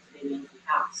respect to their mental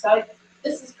health. So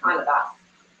this is kind of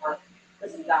us.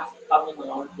 This is us bubbling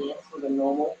along here, sort of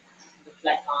normal, the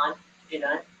flat line,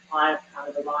 I kind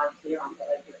of arrived here, I'm going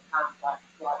to get a car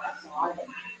fly outside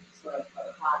and sort of got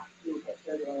a car to get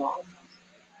further along.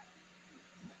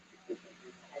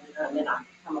 And then I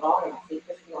come along and I see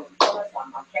this on the corner, so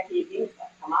I'm happy again, so I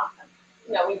come up and,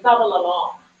 we bubble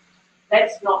along.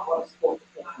 That's not what a sports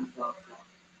person is like.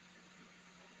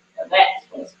 So that's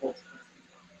what a sports person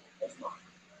is like. It's not.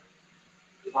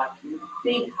 Like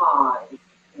big highs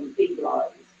and big lows.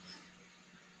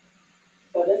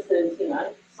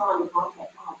 signed a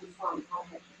contract. Oh, I just signed a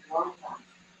contract with Waratahs.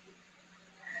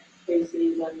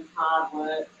 Pre-season, hard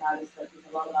work, notice that there's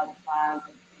a lot of other players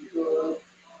that are good,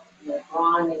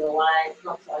 grinding away, it's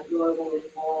not so enjoyable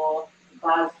anymore, the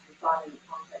players are signing the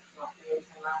contract's not there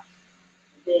so much,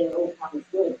 then it all comes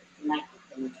good, you make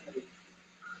it from the two.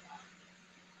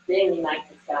 Then you make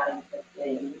the starting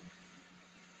 15,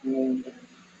 and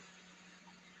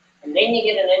then you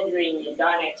get an injury and you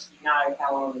don't actually know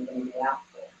how long you're going to be out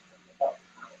for. The doctor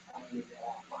can't tell you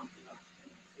about 1 month,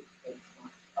 6 weeks,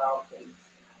 12 weeks,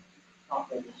 not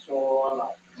really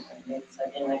sure, and so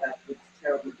then they go through this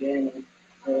terrible journey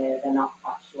where they're not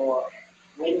quite sure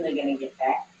when they're going to get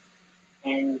back,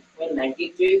 and when they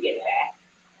do get back,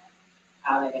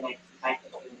 are they going to actually take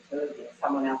it to the tour again?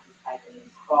 Someone else is taking their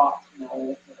spot, all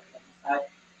this sort of thing. So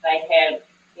they have,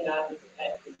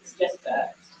 it's just a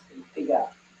bigger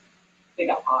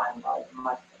high and low than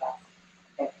most of us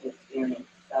have to experience.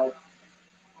 So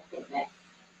I think that's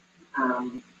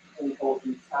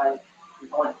important. So we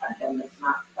won't touch on this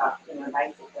much, but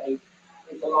basically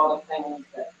there's a lot of things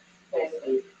that,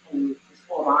 firstly, in the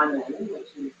sport I'm in,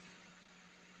 which is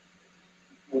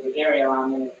the area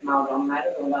I'm in, is male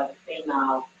dominated, although the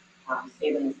female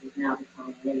sevens is now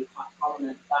becoming really quite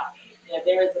prominent. But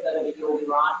there is a bit of a you'll be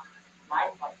right,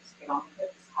 mate, just get on with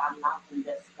it, it's hard enough, and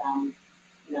just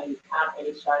you can't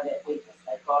really show that weakness.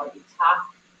 They've got to be tough.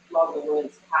 A lot of the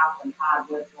words tough and hard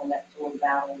work and all that's all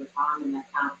about all the time, and they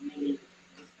can't really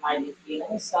display their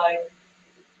feelings. So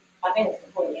I think it's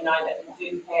important that we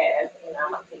do have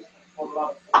a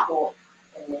lot of support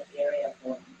in this area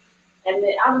for them. And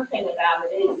the other thing about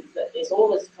it is that there's all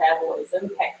this travel, there's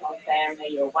impact on family,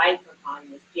 you're away from home,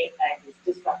 there's jet lag, there's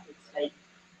disrupted sleep,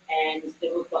 and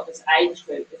then we've got this age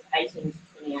group, this 18 to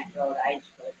 28-year-old age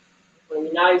group, where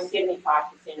we know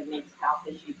 75% of mental health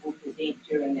issues will present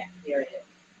during that period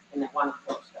in that 1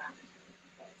 approach strategy.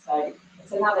 So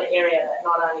it's another area that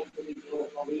not only do we deal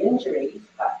with all the injuries,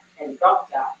 but as a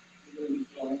doctor, we will be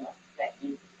dealing with that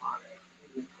mental side.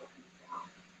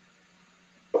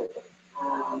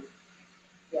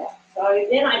 So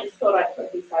then I just thought I'd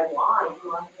quickly say why.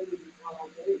 What do I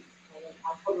do? And I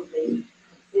probably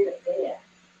said it there.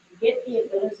 You get the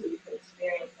ability to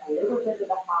experience a little bit of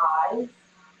the highs and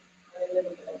a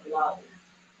little bit of the lows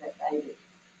that they do.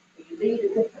 You lead a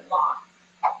different life,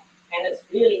 and it's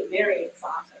really very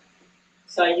exciting.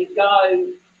 So you go,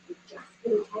 you just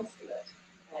get a taste of it,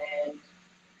 and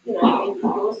you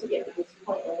also get to this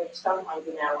point in which sometimes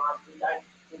in our lives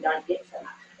we don't get so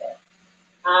much of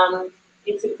that.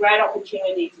 It's a great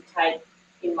opportunity to take,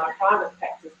 in my private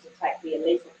practice, to take the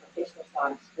elite or professional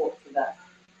side of sport to the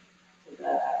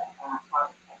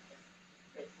private practice,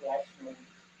 recreational,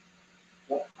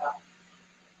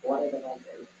 whatever they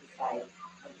do to say.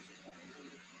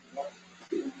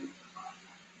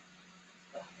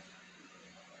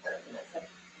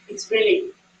 It's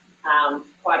really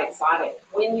quite exciting.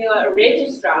 When you're a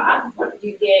registrar,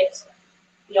 you get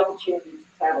the opportunity to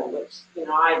travel, which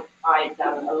I've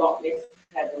done a lot less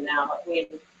travel now, but when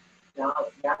I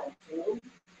was young,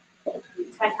 you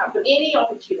take up any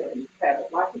opportunity to travel.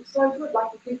 Like, it's so good.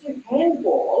 Like, if you do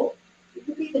handball, you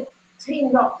could be the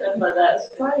team doctor for the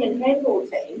Australian handball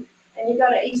team, and you go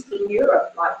to Eastern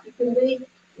Europe. Like, you can be,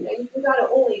 you can go to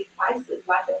all these places.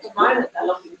 Like, at the moment, they're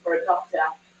looking for a doctor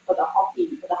for the hockey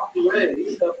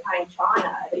Roos who are playing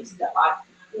China at Easter. Like,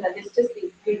 there's just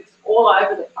these gigs all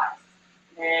over the place,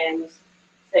 and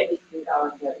that you can go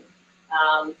and do.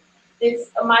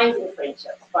 There's amazing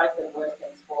friendships, both in work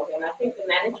and sport, and I think the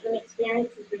management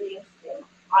experience is really interesting.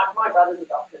 My brother's a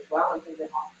doctor as well, and he's an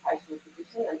occupational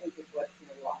physician, and he just works in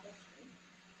the office.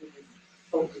 He just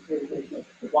talks to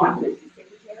his wife as his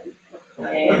secretary,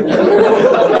 and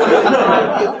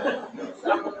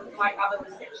some of my other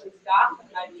reception staff, and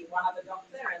maybe one other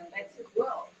doctor, and that's his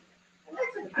world. And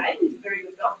that's okay, he's a very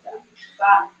good doctor.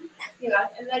 But,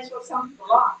 and that's what some people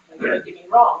like, and don't get me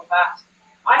wrong, but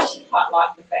I actually quite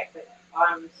like the fact that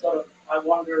I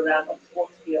wander around on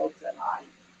sports fields and I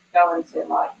go into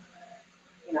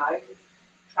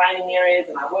training areas,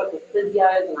 and I work with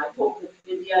physios, and I talk with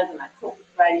physios, and I talk with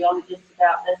radiologists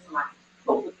about this, and I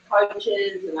talk with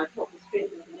coaches, and I talk with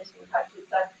strength and conditioning coaches.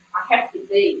 So I have to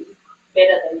be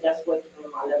better than just working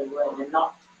in my little room and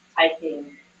not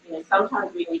taking,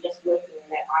 sometimes when you're just working in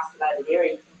that isolated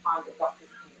area, you can find that doctors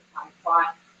can become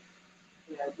quite,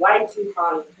 way too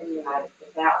highly opinionated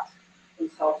without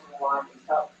consulting widely.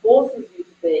 So it forces you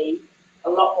to be a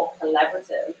lot more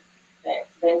collaborative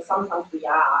than sometimes we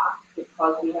are,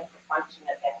 because we have to function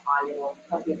at that high level, and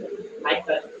because we have to make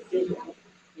those decisions.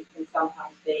 You can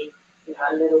sometimes be,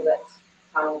 a little bit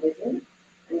tunnel vision.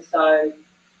 And so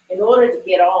in order to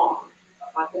get on,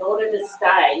 Like in order to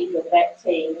stay with that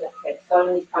team that's had so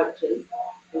many coaches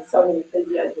and so many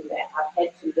physios in that, I've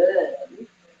had to learn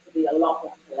to be a lot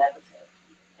more collaborative.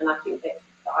 And I think that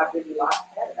I really like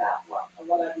that about what I've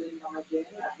learned on my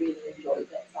journey. I've really enjoyed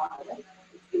that side of it.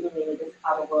 It's given me this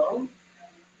other world.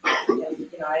 And,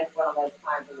 you know, it's one of those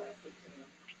times when I think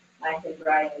Nathan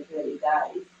Gray in his early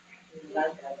days, you know, I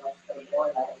was still a boy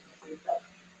later, but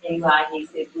anyway, he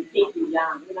said, we keep you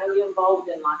young. You know, you're involved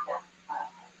in like a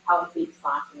healthy,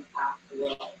 exciting part of the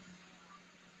world.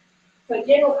 So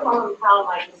General Colin Powell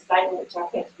makes a statement which I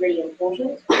think is really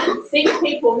important. Seek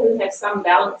people who have some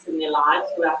balance in their lives,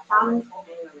 who are fun to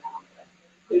hang around with,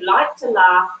 who like to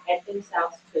laugh at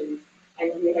themselves too,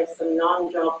 and who have some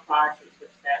non-job priorities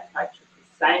which they approach with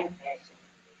the same passion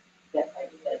that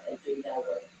they do their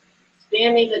work.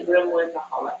 Spare me the grim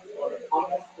workaholic or the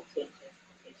honest, pretentious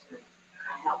professional.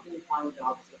 I help them find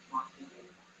jobs with my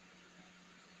community.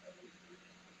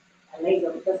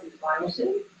 And this is my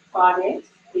mission, 5X.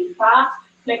 Be fast,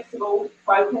 flexible,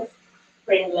 focused,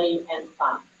 friendly, and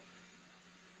fun.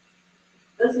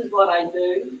 This is what I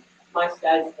do most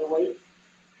days of the week.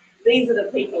 These are the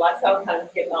people I sometimes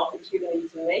get an opportunity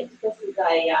to meet. This is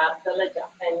a village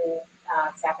up in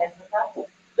South Africa.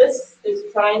 This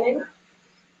is training.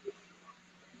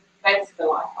 That's the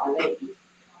life I lead.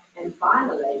 And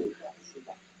finally,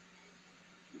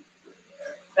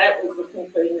 that was the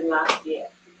conclusion last year.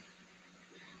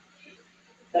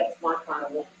 That's my kind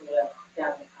of walk to work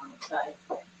down the kind of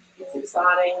day. It's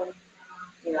exciting.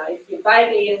 You know, if you're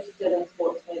vaguely interested in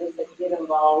sports medicine, get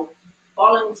involved,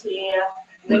 volunteer,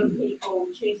 meet people,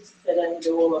 choose to sit in,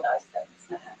 do all of those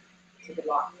things. It's a good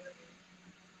life.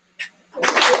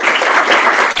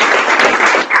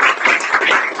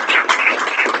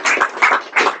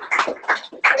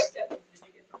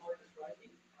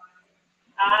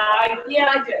 Yeah,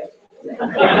 I do.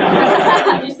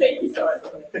 You see, you saw it.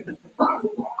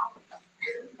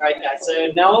 Alright guys, so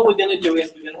now what we're going to do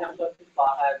is we're going to have Dr.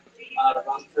 Flahive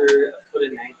run through a foot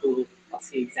and ankle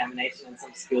OSCE examination and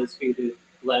some skills for you to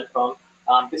learn from.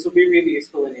 This will be really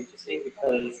useful and interesting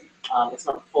because it's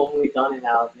not formally done in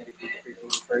our medical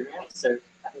curriculum program, so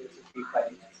I think this will be quite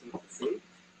interesting to see.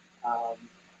 So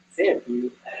yeah,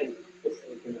 I think this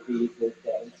is going to be the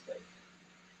demonstration.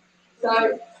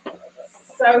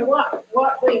 So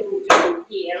what we will do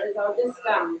here is I'll just I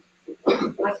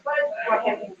suppose what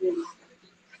happens is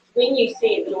when you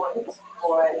see a joint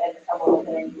or someone with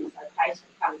an injury, so a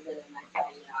patient comes in and they say,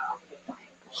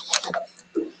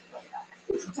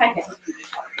 take a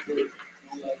history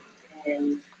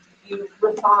and you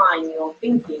refine your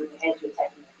thinking as you're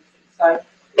taking the history.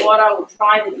 So what I will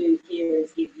try to do here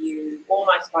is give you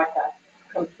almost like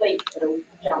a complete, it'll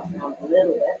jump around a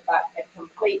little bit, but a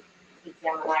complete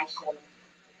examination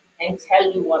and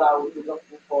tell you what I would be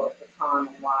looking for at the time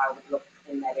and why I would look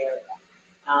in that area.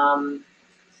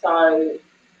 So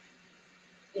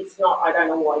it's not, I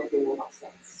don't always do all my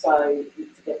sense. So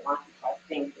it's a bit like if I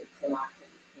think it's an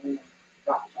artery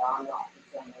rupture, I'm not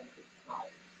examining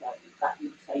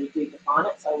it. So you do define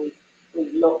it. So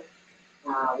we look,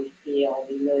 we feel,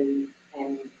 we move,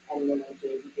 and then we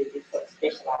do this sort of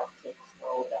specialised tests for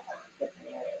all the different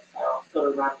areas. So I'll sort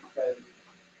of run through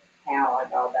how I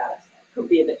go about it. It could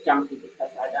be a bit jumpy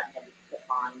because I don't have a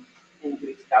defined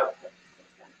injury scope.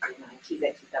 You know, she's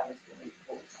actually done this for me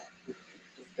before, so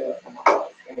just do it for my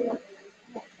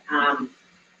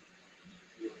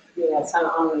yeah, so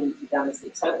I'm going to be done this.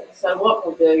 So what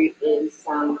we'll do is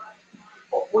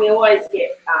we always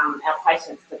get our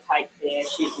patients to take their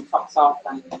shoes and socks off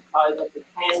and clothes if we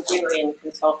can. Generally in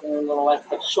consulting, we'll always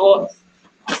have shorts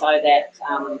so that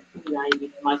you know,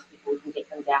 most people can get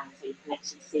them down so you can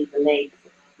actually see the legs,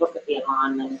 look at the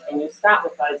alignment, and you'll start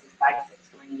with those as basics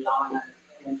when you line an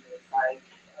injury. So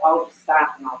I'll just start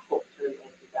and I'll talk through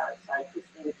as we go. So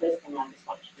Kristen, the first thing I just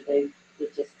want you to do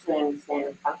is just turn and stand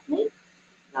in front of me.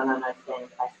 No, stand in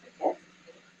place like that.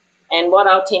 And what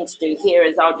I'll tend to do here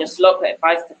is I'll just look at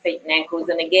both the feet and ankles,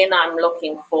 and again I'm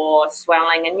looking for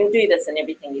swelling, and you'll do this in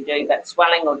everything you do, but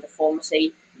swelling or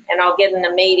deformity, and I'll get an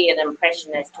immediate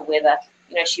impression as to whether,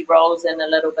 you know, she rolls in a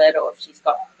little bit or if she's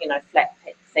got, you know, flat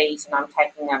feet, and I'm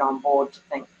taking that on board to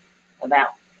think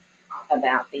about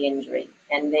the injury.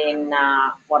 And then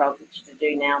what I'll get you to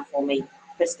do now for me,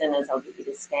 Kristen, is I'll get you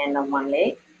to stand on one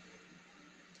leg.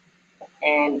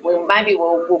 And we'll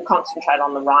concentrate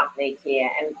on the right leg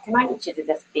here. And can I get you to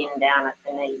just bend down at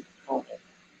the knee for me?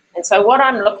 And so what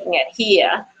I'm looking at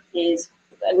here is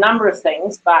a number of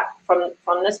things, but from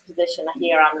this position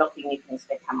here, I'm looking, you can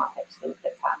just come up actually with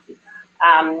the party.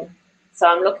 So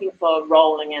I'm looking for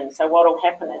rolling in. So what will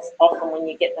happen is often when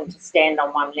you get them to stand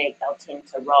on one leg, they'll tend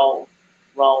to roll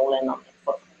in on their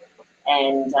foot.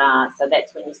 And so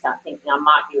that's when you start thinking, I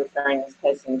might be referring this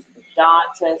person to the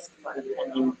dietist for an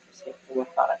opinion with respect to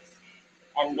orthotics.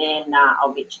 And then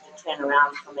I'll get you to turn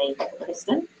around for me,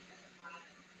 Kristen.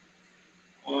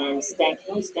 And stand,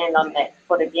 can you stand on that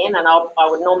foot again? And I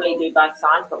would normally do both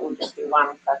sides, but we'll just do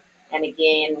one foot. And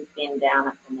again, bend down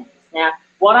at the knees. Now,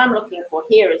 what I'm looking for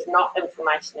here is not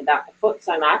information about the foot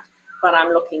so much, but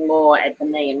I'm looking more at the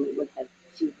knee, and we would have,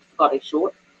 she's got it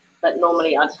short, but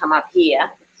normally I'd come up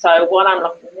here. So what I'm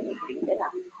looking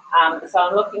for, so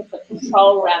I'm looking for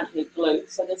control around her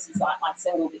glutes. So this is like my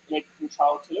single leg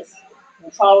control test.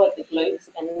 Control of the glutes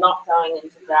and not going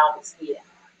into valgus here.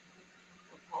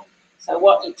 Okay. So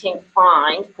what you tend to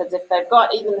find, because if they've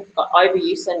got, even if they've got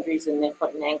overuse injuries in their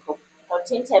foot and ankle, they'll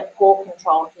tend to have poor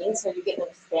control here. So you get them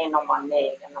to stand on one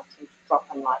leg and they'll tend to drop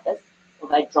in like this, or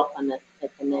they drop in at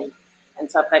the knee.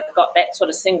 And so if they've got that sort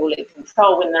of single leg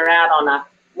control when they're out on a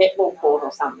netball court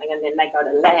or something, and then they go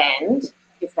to land,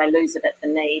 if they lose it at the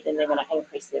knee, then they're going to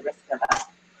increase their risk of a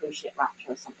cruciate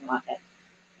rupture or something like that.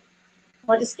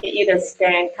 I'll just get you to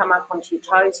stand, come up onto your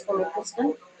toes for me,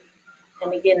 Kristen.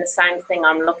 And again, the same thing,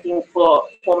 I'm looking for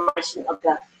formation of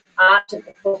the arch of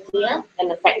the foot here, and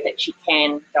the fact that you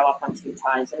can go up onto your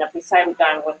toes. And if we say we're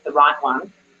going with the right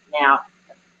one, now,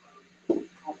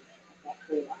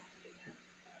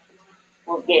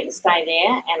 we'll stay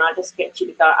there, and I just get you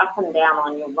to go up and down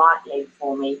on your right leg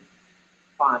for me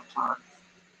 5 times.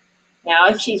 Now,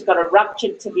 if she's got a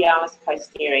ruptured tibialis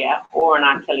posterior or an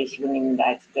Achilles, she wouldn't even be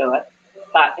able to do it.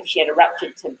 But if she had a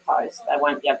ruptured tib post, they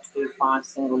won't be able to do 5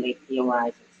 single leg heel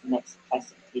raises, and that's the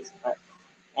classic test for it.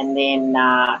 And then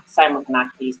same with an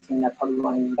Achilles tendon, they probably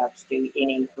won't even be able to do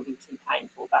any, it'll be too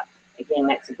painful. But again,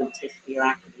 that's a good test for your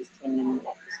Achilles tendon in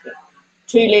that respect.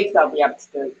 2 legs they'll be able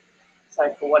to do.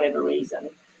 So for whatever reason,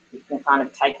 you can kind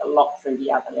of take a lot through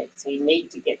the other leg. So you need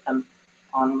to get them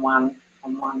on one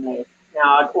leg.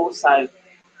 Now I'd also,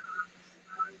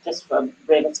 just for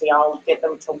brevity, I'll get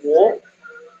them to walk,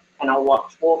 and I'll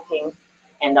watch walking,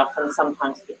 and often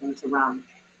sometimes get them to run.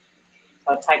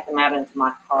 So I'll take them out into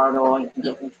my corridor and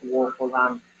get them to walk or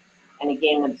run. And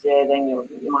again, observing,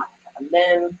 you might pick up a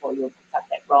limb, or you'll pick up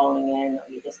that rolling in, or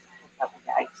you just pick up a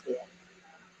gait there.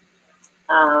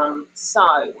 So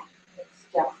let's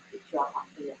just get you up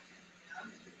here.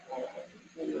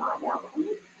 And lie down.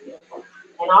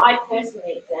 And I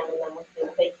personally examine them with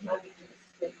their feet. Maybe you just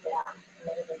scoot down a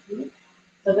little bit here.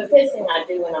 So the first thing I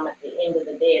do when I'm at the end of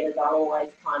the bed is I always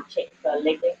try and check the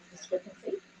leg length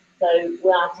discrepancy. So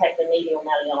when I take the medial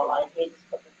malleoli, head,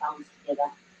 put the thumbs together,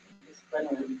 just bring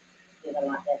them together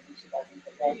like that, and she doesn't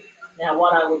put that. Now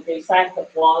what I would do, say if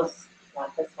it was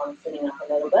like this one sitting up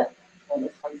a little bit, or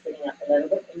this one sitting up a little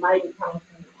bit, it may be coming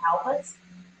from the pelvis.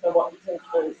 So what you tend to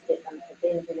do is get them to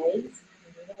bend the knees,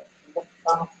 lift the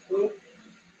bum off the bed,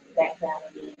 back down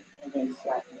again, and then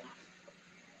straighten out.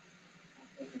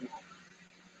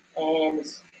 And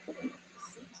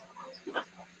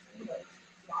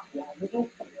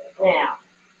now,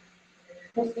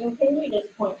 Christine, can you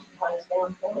just point your toes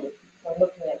down for me? So I'm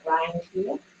looking at range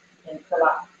here, and pull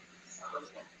up.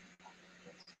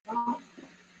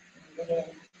 And then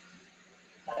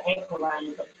the ankle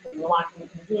range, I can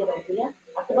compare them here.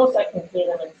 I can also compare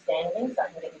them in standing, so I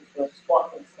can get them to a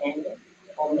squat in standing,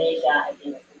 or measure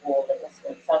against the wall at this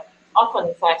one. So often,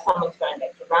 if someone's going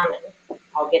back to running,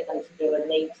 I'll get them to do a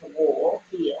knee to wall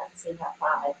here, see how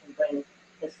far they can bring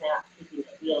this out, keeping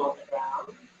the heel on the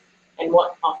ground. And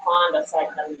what I find, I say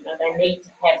to them, they need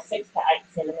to have 6 to 8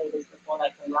 centimetres before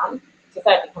they can run. So if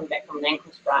they come back from an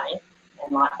ankle sprain,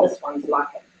 and like this one's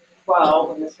like a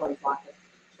 12, and this one's like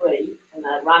a 3, and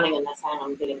they're running and they're saying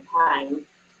I'm getting pain,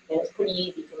 then it's pretty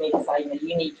easy for me to say,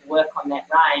 you need to work on that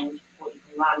range before you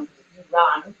can run. Because if you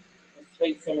run,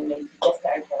 3 centimetres, you just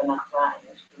don't have enough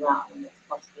range to run, and it's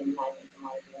possibly maybe the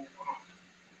way doing that.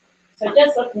 So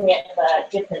just looking at the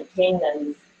different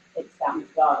tendons, it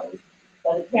goes. So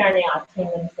the perineal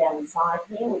tendons down the side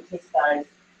here, we test those.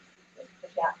 Just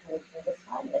push out towards this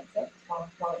side, that's it.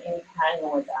 Not any pain,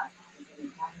 always ask if there's any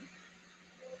pain.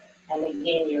 And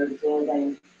again, you're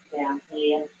observing down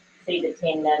here, see the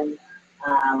tendon,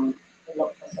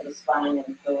 look for sort of swelling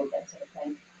and curve, that sort of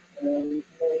thing. And then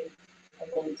move. And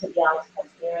then tibialis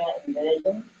posterior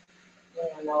inversion.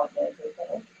 I know what that is.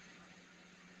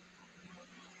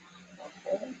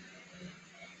 Okay.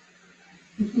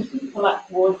 Pull up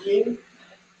towards you,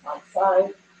 like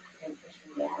so, and push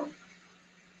them down.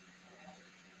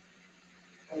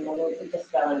 And then we can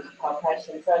just go into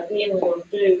palpation. So again, we'll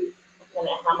do,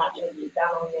 how much have you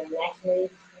done on your anatomy?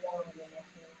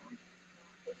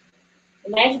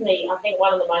 Anatomy, I think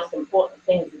one of the most important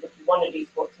things is if you want to do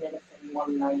sports medicine, you want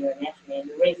to know your anatomy. And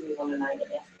the reason you want to know your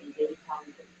anatomy is every time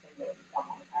you put your finger in the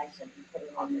patient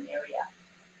depending on the area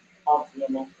of the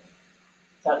anatomy.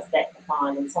 So it's that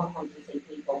defined, and sometimes you see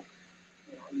people,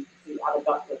 you see other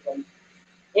doctors, and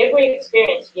every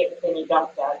experience you get with any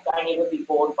doctor, don't ever be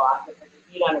bored by it, because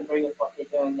if you don't agree with what they're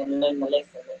doing, then learn the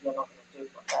lesson that you're not going to do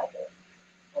what they do.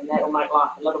 And that'll make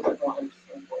life a little bit more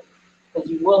interesting for you. Because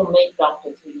you will meet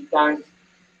doctors who you don't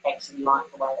actually like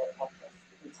the way they practice.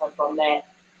 And so from that,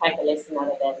 take a lesson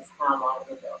out of that is how am I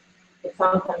going to do it. But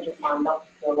sometimes you find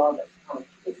doctors do a lot of it kind of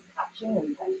just touching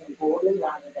and touching broadly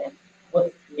rather than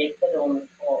with method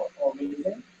or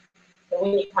reason. So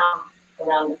when you come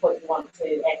around the foot, you want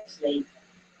to actually,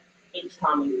 each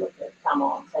time you put the thumb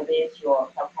on, so there's your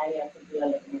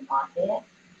calcaneofibular ligament right there,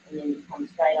 and then you come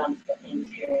straight onto the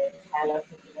anterior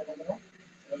talofibular ligament,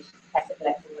 so there's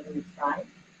classical ligament strain,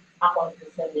 up onto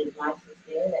the synovial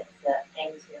there, that's the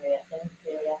anterior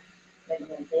inferior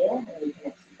ligament there, and you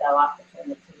can actually go up between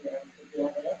the tibia and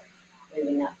fibula there,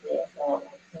 moving up there, so I'll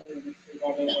continue through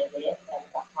that area there,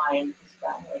 that's the high ankle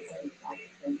strain, where it's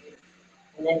injury.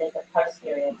 And then there's a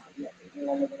posterior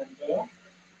tibial ligament there.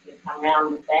 You come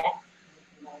round the back,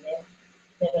 there.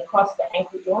 Then across the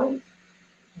ankle joint,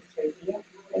 through here.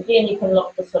 Again, you can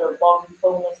look for sort of bottom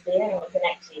fullness there, and you can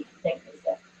actually, if you think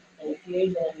there's an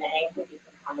infusion in the ankle, you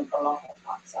can kind of block it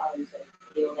like so and sort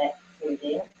of feel that through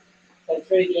there. So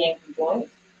through the ankle joint.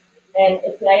 And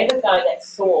if they ever go that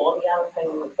sore, the other thing,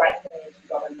 the great thing is you've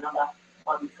got another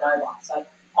one to go by. So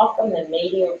often the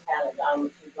medial talidome,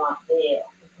 which is right there,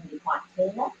 it can be quite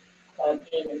tender. So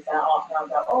again, you say, oh, they'll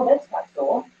go, oh, that's quite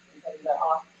sore. And so you go,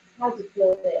 oh, how do you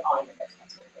feel there? Oh, yeah, that's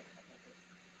quite sore.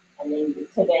 And then you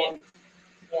to them,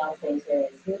 the other things there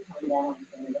is here, come down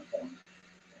and lift them.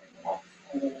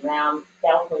 And then round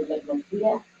deltoid ligament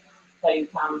here. So you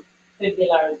come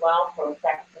fibular as well for a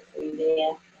fracture through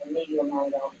there, and medial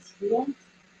malleolus here. And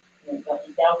you've got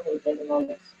your deltoid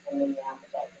ligament, and then round the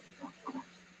back, not too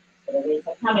much.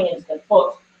 So coming into the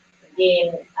foot,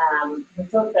 again, we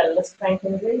talked about a list crank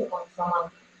injury, when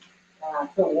someone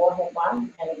Phil Ward had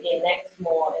one, and again, that's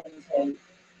more into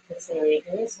this area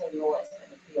here, so you always going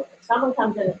to feel. If someone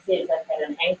comes in and says they've had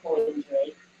an ankle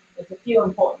injury, there's a few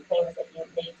important things that you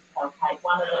need to palpate.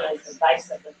 One of them is the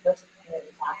base of the foot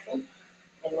metatarsal,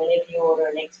 and whenever you order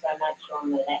an X-ray, make sure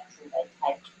on the lateral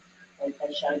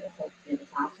they show the foot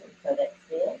metatarsal, so that's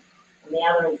there. And the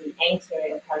other is the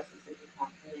anterior process of the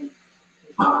calcaneum.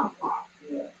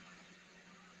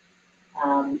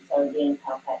 So again,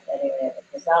 palpate that area,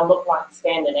 because they'll look like a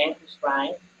standard ankle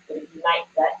sprain, but if you make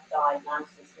that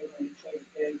diagnosis, then you treat it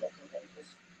very differently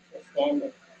to a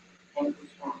standard ankle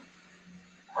sprain.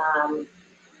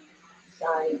 So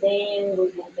then we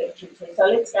will get you to, so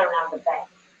let's go around the back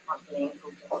of the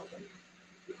ankle joint.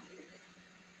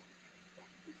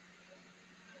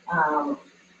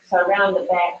 So around the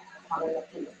back, I don't know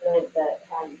if you've heard that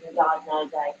you can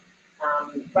diagnose a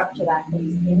ruptured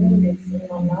Achilles tendon. Does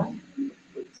anyone know?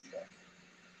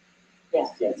 Yes,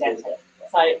 exactly.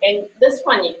 So, and this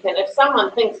one you can, if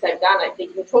someone thinks they've done it, you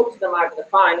can talk to them over the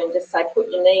phone and just say, put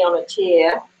your knee on a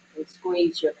chair and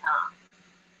squeeze your calf,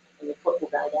 and your foot will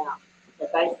go down. So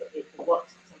basically, if you watch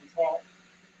some tab,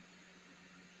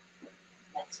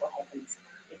 that's what happens.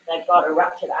 If they've got a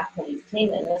ruptured Achilles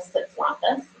tendon, this sits like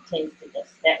this, it tends to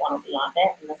just, that one will be like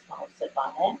that, and this one will sit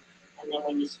like that. And then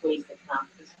when you squeeze the calf,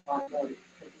 this one will move,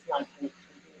 because there's no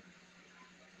connection here.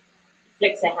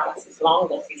 Flexor hallucis is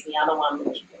longest is the other one,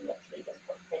 which you can literally just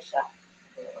put pressure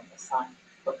on the side.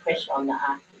 Put pressure on the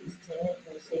Achilles tendon.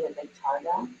 Can you see the big toe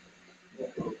down?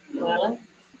 Merlin?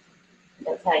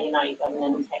 That's how you know you've got an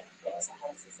intact flexor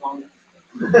hallucis longest.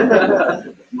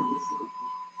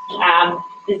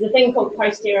 There's a thing called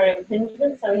posterior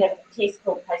impingement. So we have a test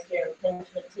called posterior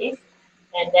impingement test,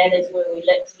 and that is where we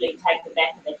literally take the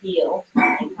back of the heel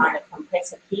and kind of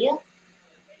compress it here.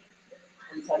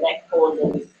 And so that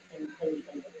causes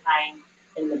impingement of pain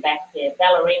in the back there.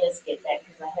 Ballerinas get that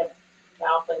because they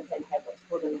often can have what's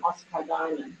called an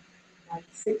osteogonum. Like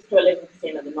 6 to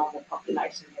 11% of the normal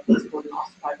population have what's called an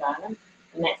osteogonum,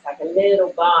 and that's like a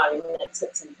little bone that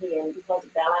sits in here. And because a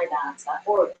ballet dancer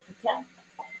or a kicker,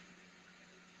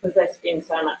 because they spend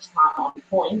so much time on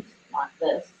point like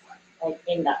this, they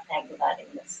end up aggravating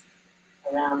this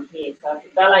around here. So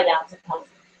if a ballet dancer comes,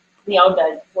 the old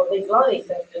days, well, there's a lot of these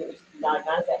things that we should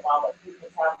diagnose that well, but people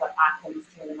say I've got Achilles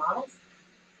tendonitis,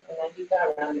 and then you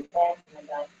go around the back and they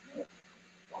go,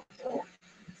 yeah,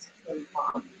 it's really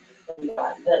fine. And you go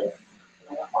like this, and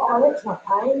they go, oh, that's my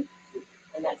pain.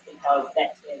 And that's because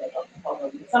that's where they got the problem.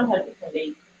 And sometimes it can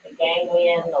be a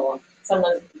ganglion, or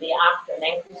sometimes it can be after an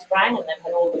ankle sprain, and they've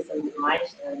had all this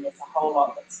information, and there's a whole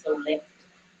lot that's still left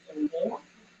in here.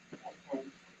 Okay.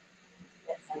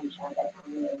 That's how you show that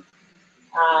on there.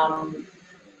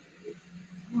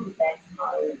 That's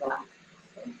over.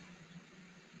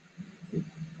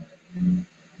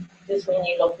 Just when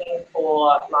you're looking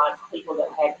for like people that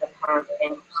have the current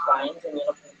ankle sprains and you're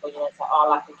looking for, say, oh,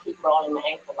 like I keep rolling my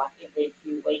ankle, like every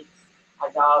few weeks I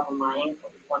go over my ankle.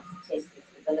 We want to test the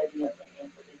stability of the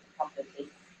ankle. There's a couple of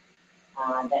tests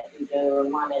that we do,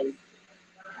 and one is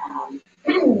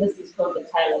this is called the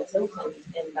Taylor tilt, and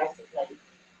basically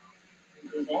you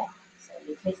do that. So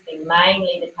you're testing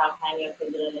mainly the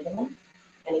calcaneofibular ligament,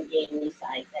 and again you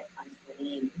say that comes to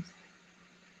the end,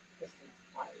 just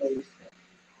quite loose.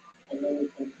 And then you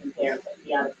can compare it to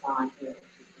the other side here,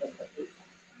 which is a little bit deeper.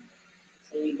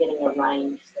 So you're getting a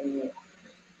range there.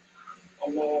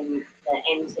 And then the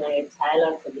anterior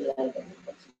talar fibular ligament,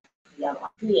 which is the other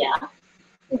one here,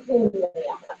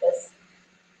 like this.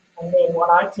 And then what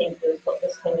I tend to do is put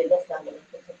this finger just underneath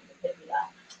the tip of the fibula.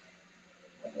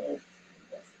 And then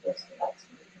this that's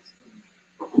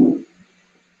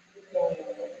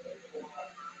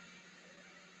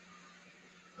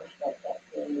push that back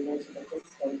in and measure the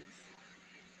distance.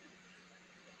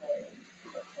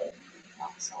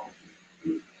 Outside.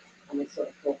 And we're sort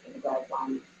of talking about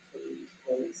 1, 2,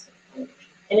 3.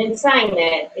 And in saying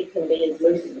that, it can be as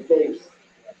loose as loose.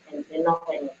 And if they're not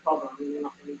having a problem, you're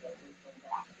not going to get anything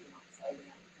about it. You're not saving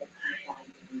anything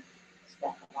and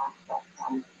stuff like that.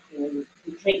 But you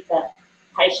treat the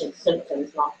patient's symptoms,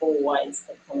 not always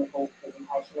the clinical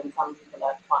presentation. And some people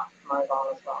are quite mobile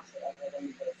as well, so they have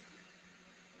any bit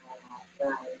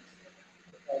of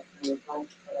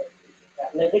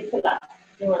molecular.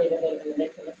 You want to do a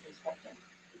molecular construction.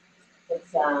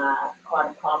 It's quite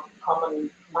a common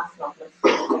muscle muscle.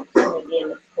 And again,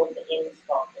 it's called the end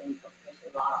stop in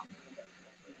professional life.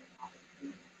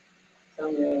 So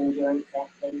you're an endurance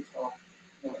athlete or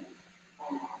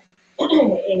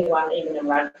anyone, even in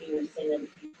rugby, we've seen it a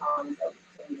few times.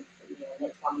 And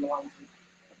that's one of the ones you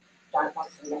don't want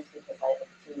to miss because they have a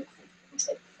tendency to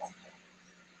complete stuff.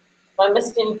 Have I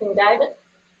missed anything, David?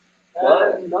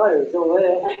 No, it's all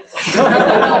there.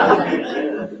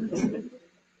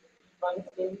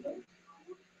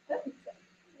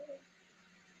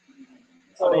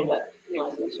 I mean,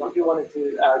 if you wanted to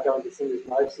go into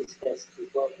syndesmosis tests as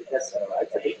well, that's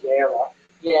a bit rarer.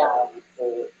 Yeah.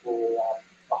 For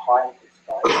a high ankle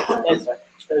sprain.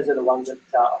 Those are the ones that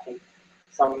I think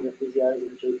some of the physios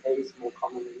and GPs are more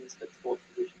common in this, but sports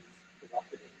physicians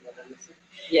conducted in.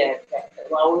 Yeah, exactly.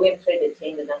 Well, we went through the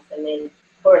tenderness, and then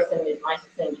for a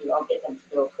syndesmosis injury, I'll get them to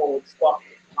do a forward squat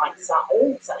like so.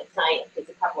 So say there's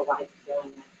a couple of ways of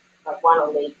doing that. Like one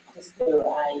will be just do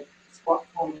a squat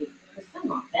for me, just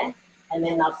something like that, and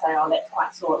then they'll say, oh, that's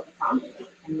quite sore at the front,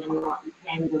 and then what you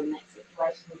can do in that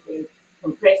situation is you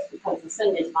compress, because the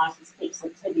syndesmosis keeps the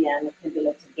tibia and the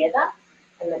fibula together,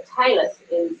 and the talus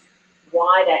is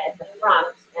wider at the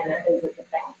front than it is at the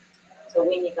back. So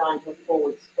when you go into a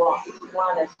forward squat,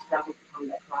 why they struggle to come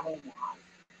back running wise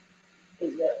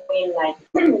is that when they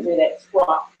do that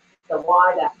squat, the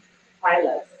wider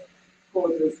talus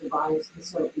causes the bones to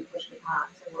sort of be pushed apart.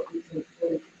 So what you can do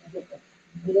is get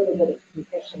a little bit of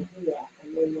compression here,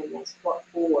 and then when they squat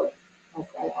forward, they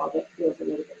say, oh, that feels a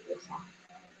little bit better.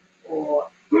 Or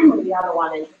the other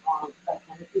one is on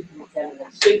you can examine the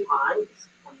supine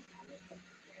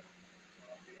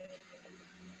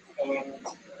and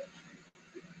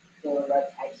do a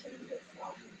rotation with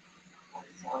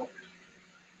so,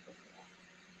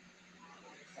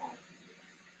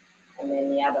 and then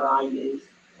the other I use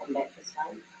come back the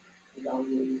same. You don't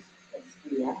use this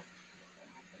here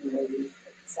and move it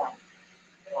the same.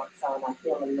 Like so, and I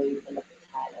feel the movement of the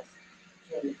talus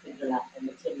between the fibula and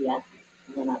the tibia,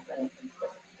 and then I bring it into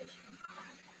this position.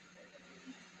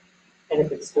 And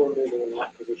if it's still moving in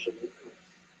that position, it's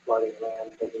floating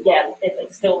around. Yeah, if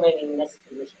it's still moving in this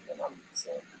position, then I'm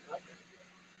concerned.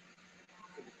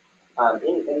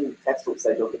 In textbooks,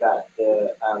 they talk about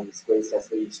the squeeze test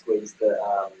where you squeeze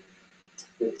the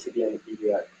tibia and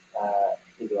the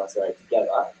fibula together,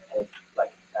 and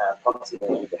like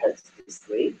approximately the head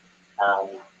distally,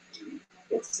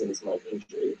 it's a syndesmotic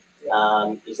injury.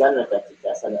 Is that an effective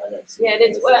test? Yeah, it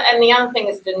is. Well, and the other thing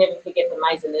is to never forget the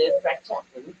major nerve fracture,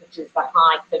 which is the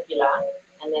high fibula,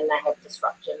 and then they have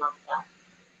disruption of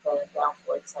the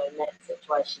deltoid. So in that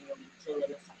situation, you'll be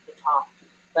tenderness up the top.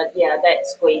 But yeah, that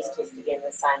squeeze test again,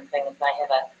 the same thing. If they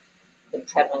have a big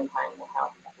travelling pain, will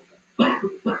help.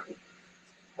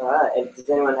 All right. And does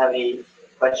anyone have any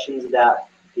questions about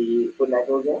the foot and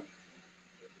ankle exam?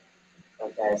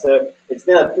 Okay, so it's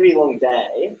been a pretty long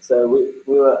day. So we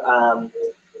were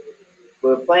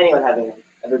planning on having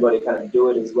everybody kind of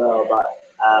do it as well, but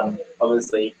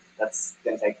obviously that's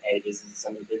going to take ages. There's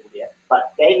so many people here.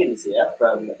 But David is here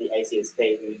from the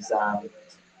ACSP, who's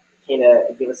keen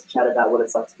to give us a chat about what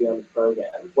it's like to be on the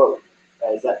program. What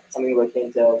is that something we're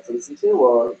keen to listen to,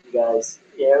 or you guys?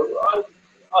 Yeah,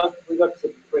 we got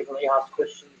some frequently asked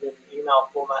questions in email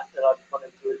format that I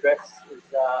wanted to address.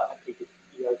 I think for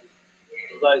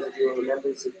those of you who are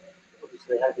members, have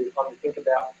obviously had the time to think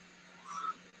about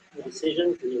the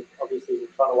decisions, and you've obviously been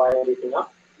trying to weigh everything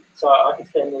up. So I could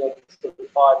spend the next sort of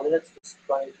 5 minutes just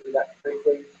going through that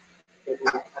briefly. People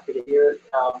are happy to hear it.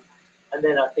 And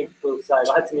then I think we'll say,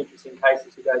 I had some interesting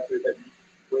cases to go through, but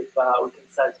we can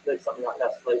say do something like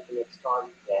that for next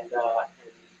time, and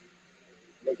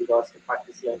maybe you guys can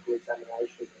practice the open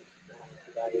examination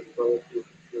today as well if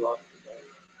you like.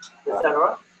 Is that all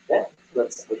right? Yeah,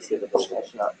 let's do the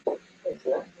presentation up.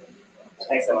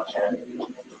 Thanks so much,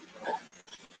 Aaron.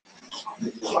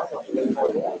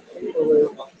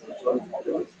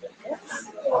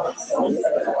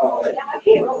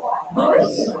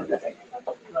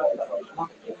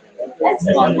 That's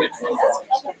fun.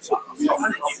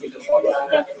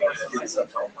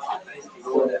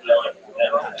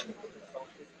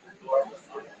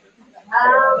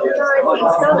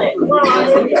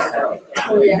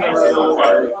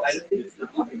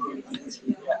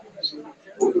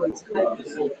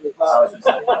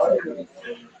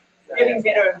 Getting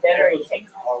better and better in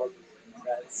technology.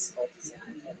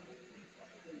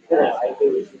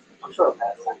 I'm sure I'll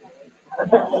pass.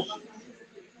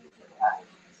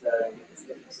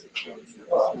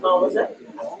 Oh, was it?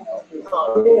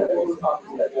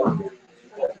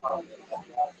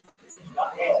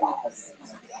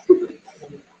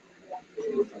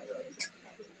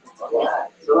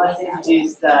 So let's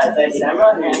introduce Dave Samra,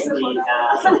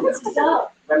 who's the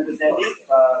representative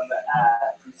from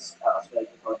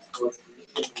Australian College Sports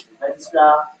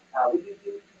Registrar.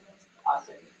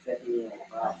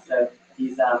 So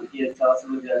he's here to tell us a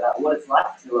little bit about what it's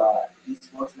like to do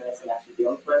sports medicine and actually be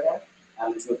on the program.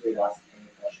 And feel free to ask any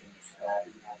questions you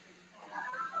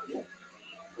have.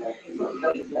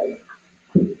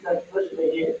 So, pleasure to be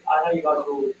here. I know you guys are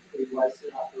all pretty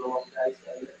wasted after a long day, so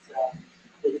let's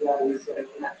think about it so we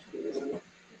can actually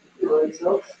enjoy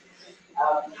yourselves.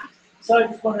 So I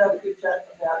just wanted to have a quick chat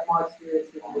about my experience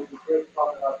with the brief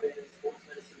time that I've been in sports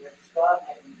medicine registrar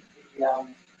and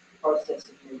the process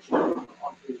of moving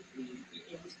onto the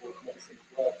interstate medicine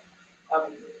as well.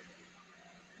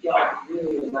 Yeah, I'm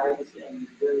really amazed and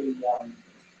very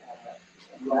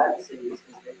glad to see this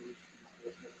continuing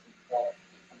sports medicine today.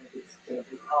 I think it's going to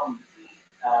become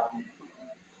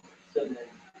certainly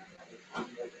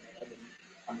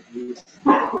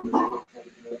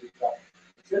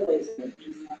certainly it's an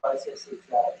easy process of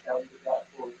challenging that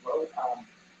for as well.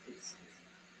 It's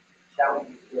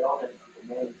challenging to get on and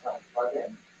the man time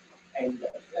program. And did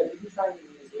you train in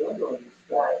New Zealand or in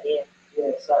Australia?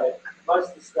 Yeah, so most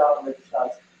of the staff and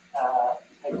registrars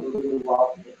take a little while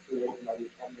to get through it, maybe you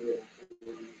can do it in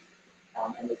 2 years.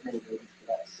 And there's many reasons for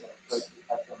that, so briefly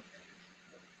touch on.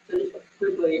 So just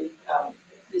quickly,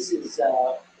 this is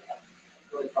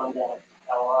really fun down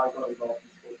how I got involved in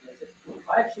sports medicine.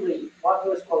 My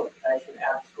first qualification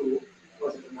out of school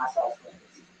was as a massage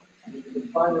therapist. I did a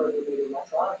diploma of remedial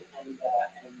massage and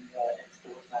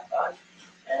sports massage.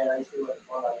 And I used to work at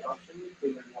Flahive Junction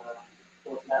doing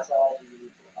sports massage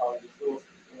and I was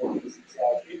exhausted for the 6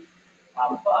 hour shift.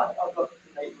 But I've got to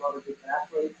meet a lot of different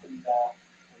athletes and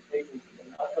people, and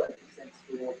I've got a good sense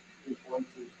for the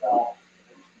importance of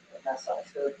massage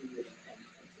therapy and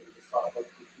sort of the psychological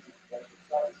physical benefits.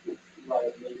 So it's a good way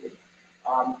of meeting.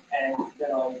 And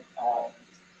then I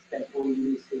spent 4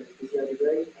 years doing a physio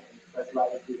degree and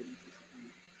graduated with an interest in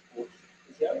sports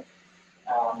physio.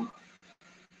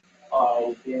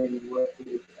 I then worked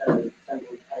with a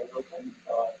single pay Hilton,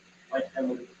 so I went to them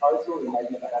with a proposal and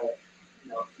they'd never had a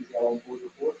physio on board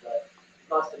before, so it's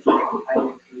nice to pay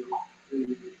them to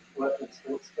work with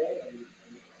sports care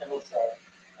and also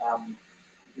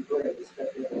the degree of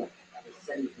respect level at a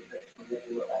semi-professional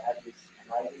level that I had was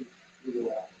amazing, really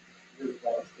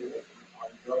great experience, and I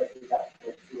enjoyed it that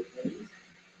for 2 or 3 years.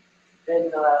 Then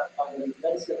I went into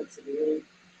medicine at Sydney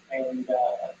and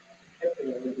kept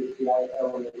doing a little bit of the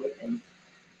AFL on the weekend.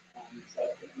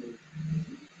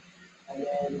 And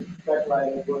then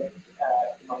graduated, worked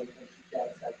in my internship down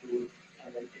at St. George, and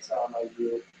then SRMO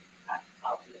year at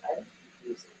RPA, which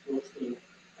was exhausting.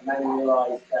 I made me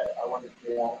realise that I wanted to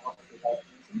get out of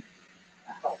hospitalisation.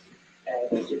 And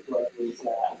the shift work was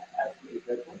absolutely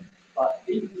dreadful. But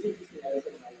it was interesting as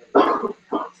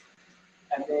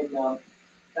and then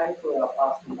thankfully I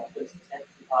passed my first attempt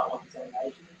to Part 1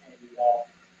 examination and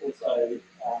also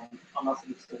I must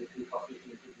have studied 2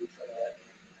 competition interviews and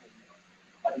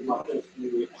I did my first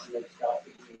year as a registrar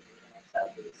and I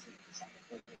started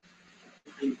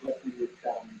working with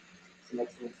some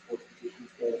excellent sports positions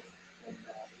there. And,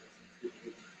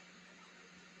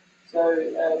 so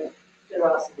there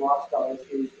are some lifestyle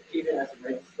issues, even as a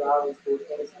registrar in sports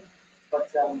medicine, but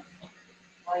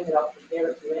I ended up compare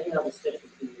it to any other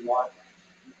specialty you like,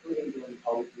 including doing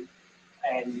policy,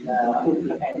 and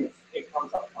it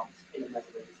comes up trumps, even as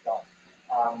a registrar.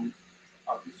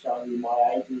 I've just shown you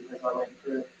my ages as I went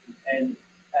through, and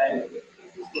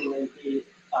interestingly here,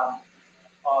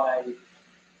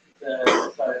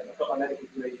 so I got my medical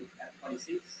degree at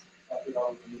 26, so I think I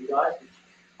was from you guys, which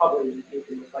probably you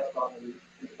can reflect on and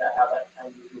think about how that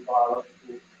changes your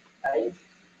biological age.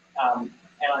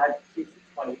 And I had kids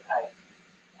at 28,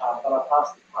 but I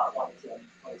passed the part 1 exam at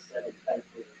 27,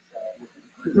 thankfully.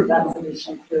 So that's an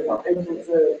issue too. People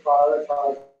to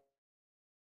prioritise,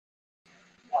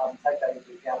 take that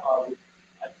into account. I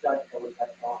don't think I would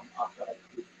have time after I had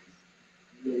kids.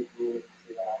 It's really good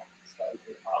to stay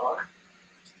to part 1.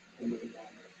 And then,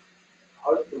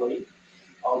 hopefully,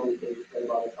 I'll be 33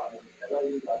 by the time I'm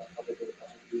 30, but probably by the time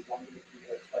I'm younger if you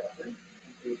go straight through.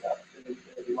 And do about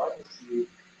 31 if you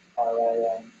are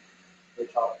a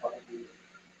child probably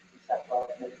exact.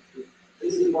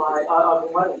 This is my, I've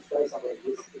been wanting to show somebody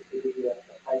this to give you a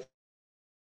case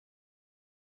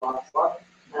last slide.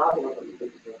 Now I think I've got to do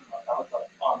my balance.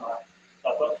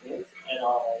 I've got kids and I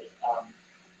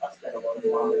spend a lot of time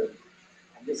with them.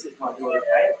 And this is my daughter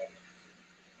Kate.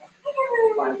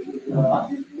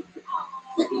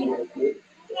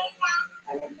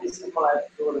 And this is my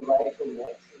daughter Rachel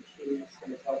next, and she's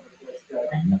going to tell the first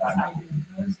joke about acting.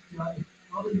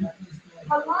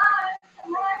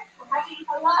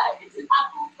 Hello, it's an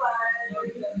apple phone.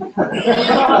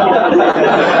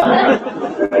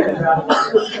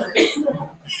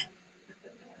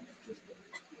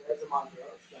 Those are my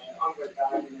girls. So I'm Greg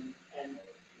Barron, and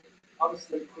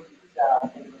obviously couldn't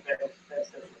think of a better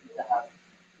person to have to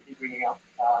be bringing up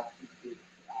to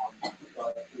go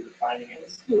through the training, and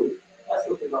it's still, I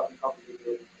still think I can probably do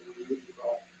it for the years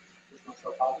with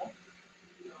myself partner,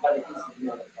 but it is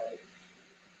significant.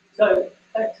 So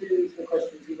back to the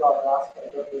questions you guys asked. I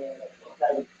got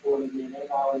David forwarded me an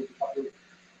email with a couple of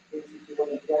things that you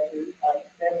wanted to go through.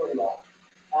 Family life.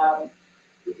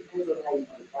 It depends on how you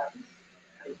want to practice.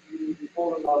 If you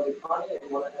fall in love with money and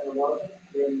want to have a lot of it,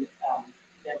 then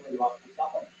family life will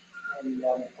suffer. And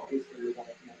obviously we're going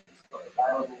to make this stuff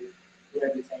available to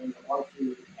every team that wants you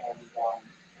and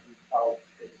told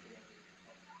that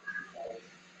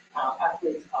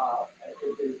athletes are a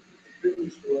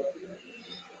privilege to work with,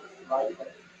 right?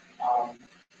 But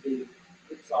the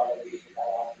flip side of it is that they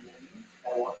are demanding.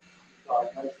 They want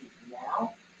diagnosis now,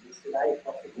 yesterday if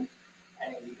possible,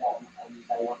 and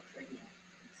they want treatment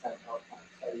at the same time.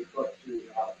 So you've got to,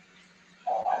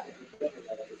 at the professional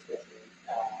level especially,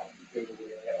 be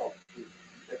aware of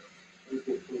who's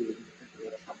good for you in different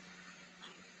directions.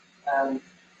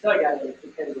 So again, it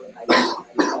depends on how you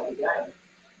play the game.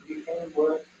 You can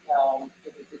work in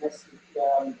a domestic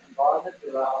environment.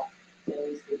 There are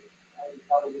things that you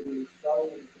probably wouldn't show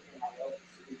and anything else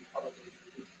that you probably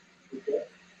would get.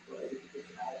 Whereas if you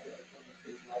can add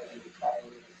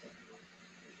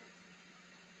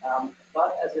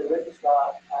but as a registrar,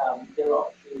 there are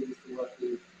opportunities to work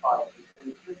with private. And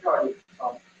the majority of the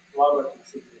time, I work with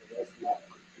Sydney University at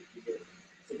the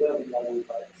suburban level,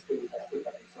 but still have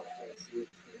software skills.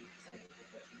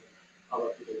 I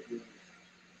work with a union.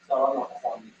 So I'm not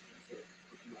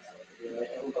pushing myself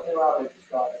there. But there are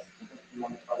registrars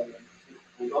on the program to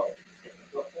Bulldog,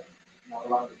 doctor, another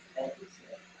one with campus.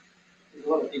 There's a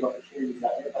lot of big opportunities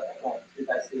out there, but again, do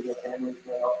they see their families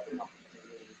very often? I think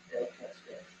they're really stressed.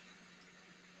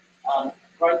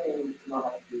 Great thing to not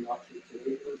have to do much with your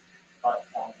vehicles, but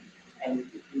and if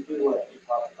you do work in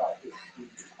private practice, you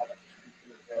have to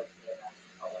consider very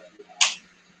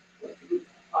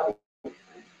I think if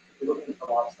you're looking for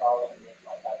lifestyle and things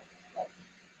like that,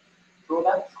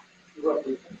 drawbacks, you work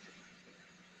with them.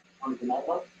 One is the main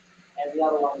one, and the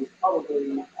other one is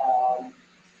probably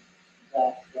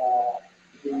that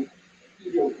you do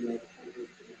need to do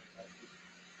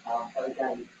but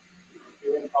again, if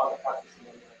you're in private practice and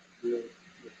you're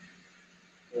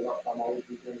not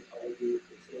ophthalmology, dermatology,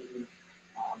 surgeon,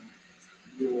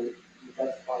 you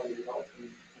justify the results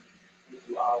and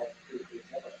you are critically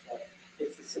together. So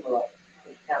it's a similar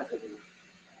counter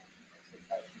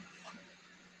expectation.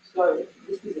 So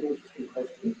this is an interesting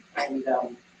question, and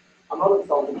I'm not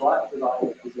insulted by it because I am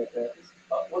a physiotherapist,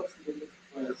 but what's the difference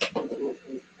between a spiritual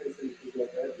medicine and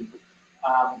physiotherapy?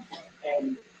 And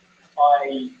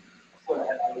I sort of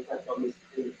had a reflect on this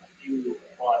in a few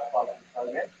prior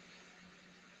programs.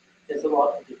 There's a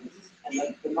lot of differences,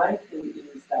 and the main thing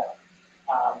is that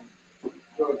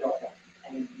you're a doctor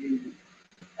and you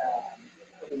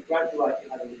can graduate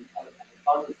having an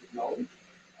abundance of knowledge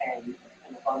and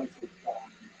an abundance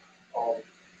of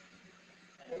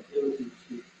an ability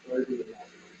to further the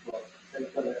knowledge as well. So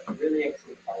you've got a really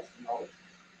excellent base of knowledge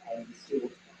and you still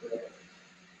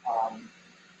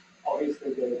obviously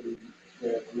there are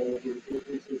the level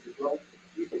differences as well.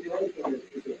 You can do anything that a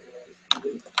physiotherapist can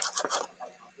do.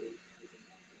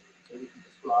 So you can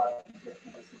prescribe and get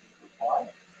medicine required.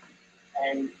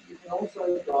 And you can also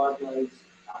diagnose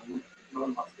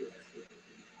non-muscular dystrophy.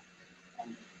 And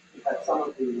in fact, some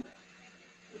of the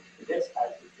best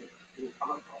cases that you'll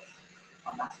come across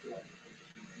are muscular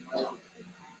conditions. And those are the things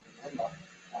to remember.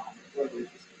 Very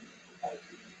interesting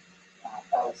implications.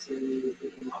 Thalassemia,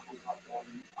 picking up on that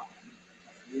one,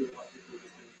 neurological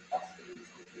disabilities,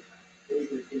 these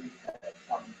are things that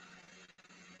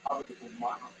other people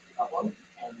might not pick up on,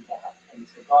 and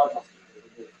so diagnostically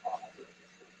we're really quite happy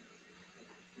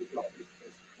with doctors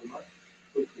first and foremost,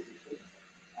 with physicians,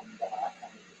 and we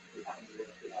happen to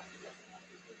work with us.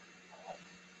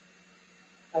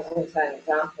 I was going to say an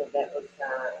example that was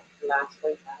last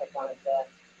week. I had one of the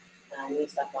New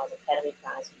South Wales Academy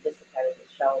players who dislocated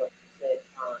his shoulder for the third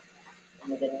time. And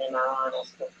we did an MRI, and I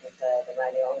was talking to the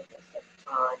radiologist at the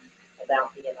time about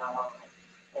the MRI.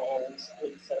 And he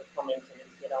sort of commented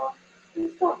and said, oh,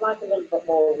 he's got like a little bit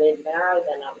more red marrow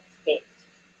than I would expect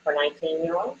for an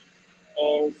 18-year-old.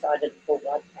 And so I did a full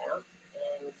blood count,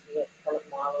 and he had chronic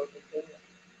myeloid leukemia.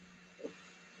 And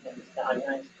he was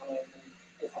diagnosed from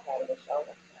dislocating his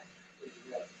shoulder.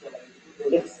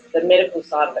 It's the medical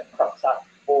side of it crops up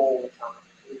all the time.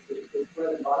 There's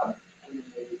bread and butter, and then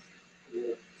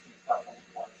there's some stuff on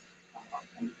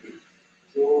the place.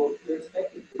 So you're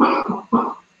expected to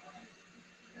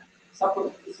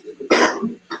supplements. This is a good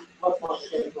thing. Much more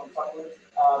specific on supplements.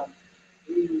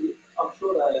 I'm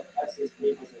sure the ACSP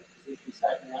has a position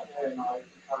statement out there, and I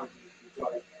encourage you to go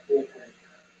carefully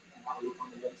and have a look on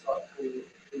the website for the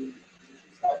position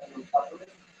statement on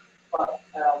supplements. But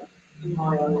in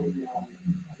my own,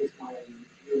 I guess my own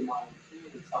view and my own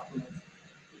opinion of supplements,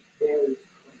 it varies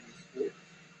from the sport.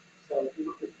 So if you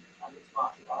look at mixed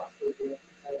martial arts, for example,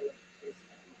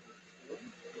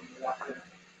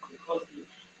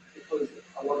 because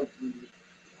a lot of the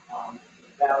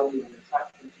value and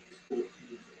attraction to the sport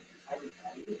is entertainment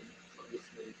value, and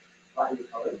obviously value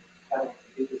code, having the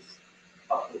biggest,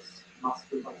 toughest, most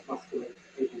muscular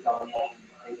people going out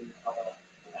and beating each other,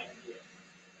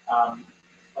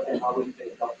 but then I wouldn't be a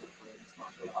doctor for mixed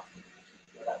martial arts.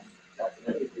 That's a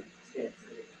very good stance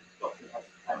that a doctor has to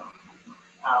take.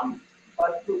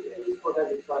 But look, it is what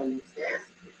they're trying to stance.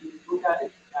 If you look at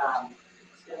it,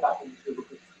 stand up and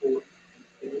look at sport and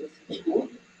fitness in sport,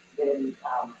 then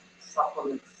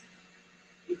supplements,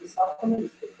 if the supplement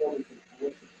is performance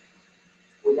enhancing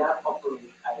without offering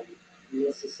a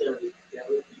necessary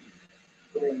therapy,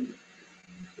 then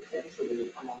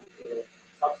potentially an unfair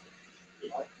substance,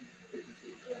 but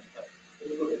when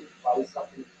you look at play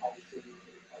supplementation,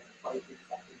 protein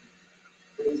supplements,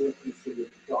 these are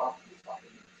considered dietary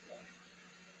supplements.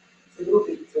 It's a little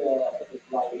bit of a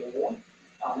grey area.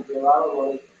 There are a lot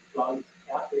of drugs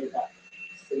out there that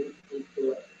seem to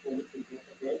confer performance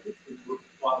advantage. We look at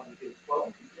vitamin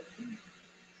B12 injection,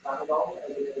 tramadol as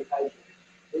a medication.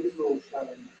 These are all shown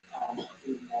in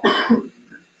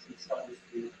some studies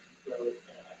to confer an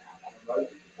aerobic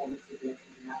performance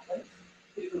advantage in athletes.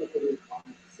 Even if it is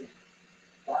 1%,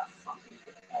 that's something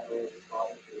that they are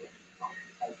decided to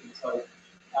taking. So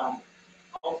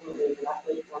ultimately, if an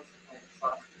athlete wants to take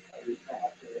substance, they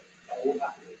all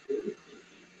have to do it.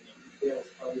 If they're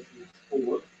exposed to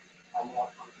sport, I'm not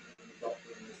confident in the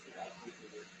doctor in this people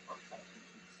conversation.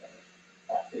 So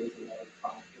that there's a lot of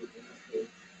fun for them. The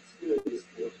spirit of this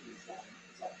sport is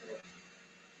athletic.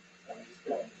 So I'm just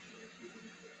going to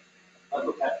I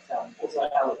look at also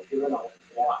allopurinol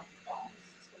without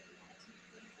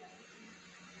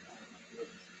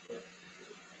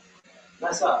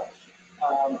massage.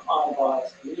 I'm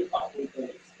biased here. I think that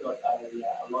it's got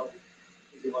a lot of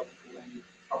physiological and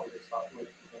probably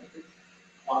psychological benefits.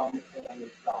 I'm a fan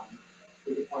of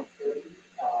point therapy,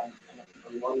 and I think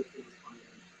a lot of things come in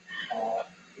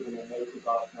given a medical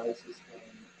diagnosis when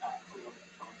a lot of the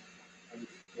time and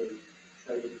to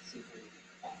show you the simple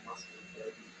muscular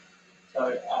therapy. So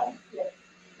yeah,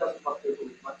 it doesn't cost people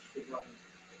much to go and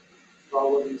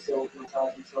roll themselves,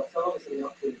 massage themselves. So obviously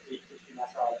not doing deep tissue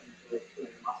massage into the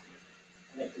muscle.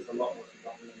 I think there's a lot more to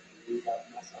go into to use that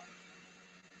massage.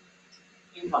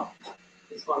 Income.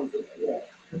 This one's yeah.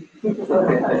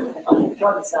 I'm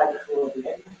trying to say it for the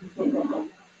end.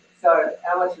 So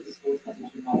how much does a sports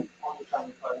physician make on the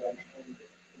training program and finishing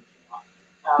up?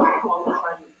 On the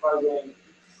training program,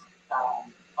 it's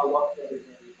a lot better than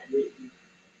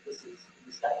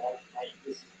day and age, hey,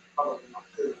 this is probably not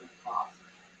true in the past.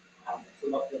 It's a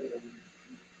lot better than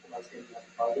almost any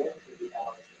other program to the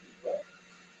hours that you work.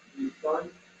 You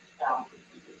don't,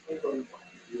 you depend on what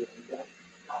you do, and you don't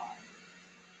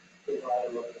generate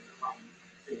a lot of income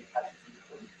to touch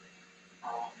income.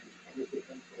 And if you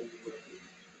think that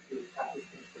you practice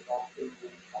things without being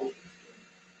in patients,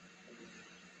 then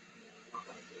you're not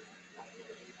going to get a lot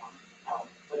of income.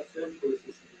 But surgical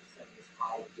assistant is seen as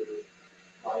part of the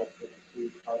way of the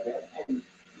program, and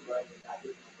you work with that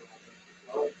as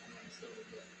well, and then sort of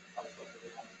the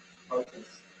post-operative process.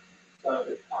 So,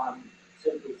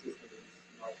 surgical assistant is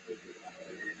not really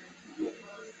good.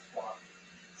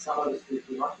 Some of us do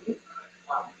not do it.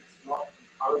 It's not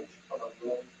encouraged from a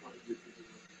learning point of view to do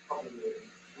probably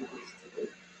two weeks to do.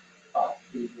 But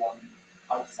the,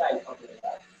 I would say probably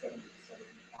about 70% of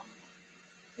income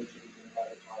essentially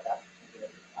generated by that. And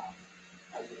then,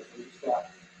 as we start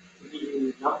to give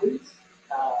you numbers,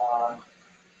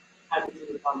 average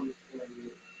income can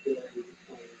vary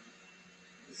between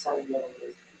the same level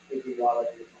as every other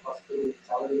hospital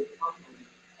salary income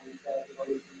and $8,000 a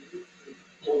year,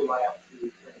 all the way up to $350,000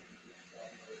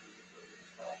 a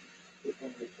year.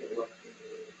 Depending if you're working in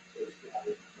the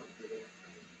Australia,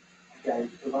 again,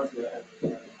 the ones that are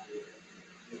over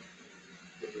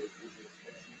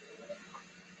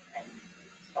and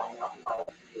staying up late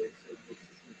to do surgical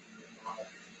systems in the night,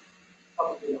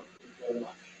 probably not very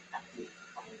much active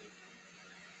economy.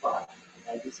 But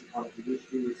this is one of the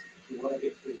issues. If you want to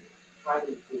get through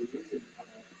training for you to become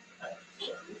a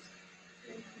specialist,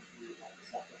 then you have to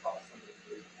sacrifice some of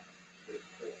the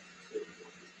surgical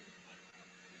system.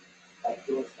 Like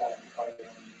your starting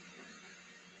program,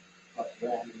 like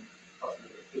around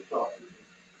possibly a kickoff,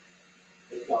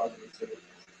 they're going to surgery.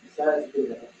 So that's a bit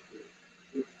of an extra.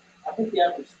 I think the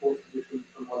average sports position,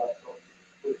 from what I've talked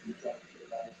with you about,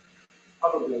 is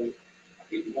probably a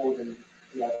bit more than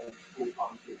the average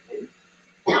full-time GP,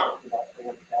 about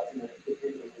 300,000, and it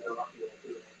depends on whether or not you're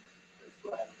doing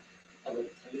a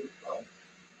elite team as well.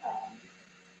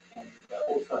 And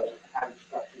also how you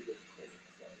structure your team.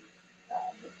 So,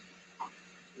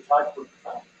 the type of,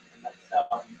 and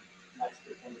that's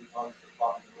dependent on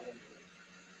supply and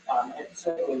demand. And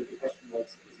certainly the question was,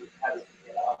 is it how does it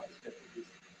compare to other specialties?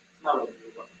 It's not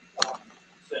really what,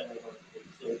 certainly not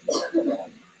the surgery.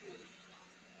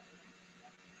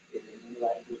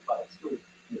 But it's still,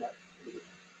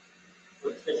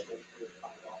 especially for the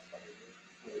last study.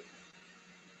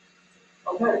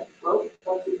 Okay, well,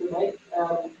 thank you for me.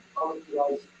 I'll let you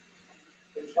guys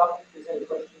finish up. If there's any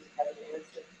questions, have an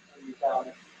answer.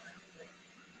 And,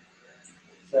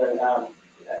 So,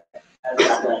 as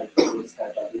background, those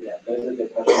are the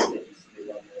questions that you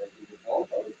submitted on the Google form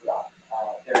that we put up.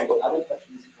 If there are any other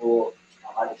questions for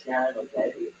either Sharon or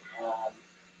David,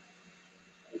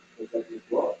 please open the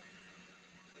floor.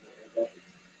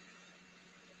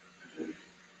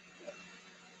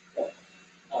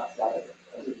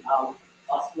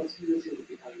 Osteoporosis is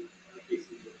becoming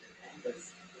increasingly dangerous.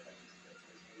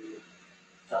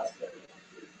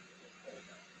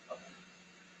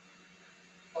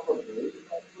 probably,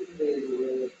 I wouldn't be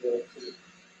aware of the sort of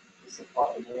the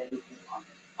supply and demand.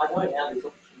 I know now there's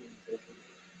opportunities.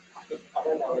 I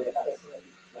don't know whether that's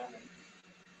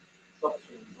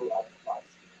opportunities all over the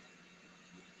place.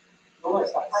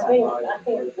 Almost like I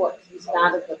think what you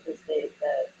started with is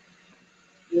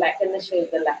the lack initially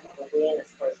the lack of awareness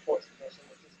for a sports position,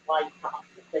 which is why you come up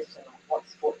with the question of what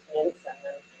sports medicine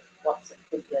and what's a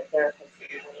physiotherapist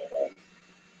and aware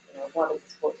that, what is a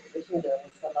sports position doing?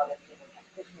 It's a lot of general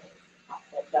practitioners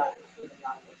that don't even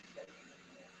know what sports position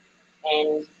is.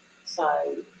 And so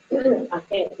I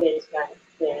think there's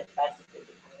basically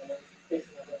becoming an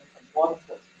increasing awareness of what a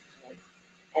sports position is.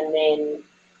 And then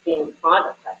in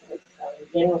private practice, so in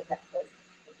general practice,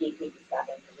 the GPs are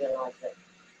starting to realise that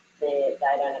they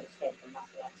don't understand the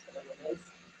musculoskeletal is,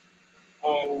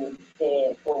 and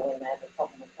therefore when they have a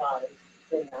problem with those,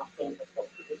 then they'll send for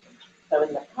sports position. So in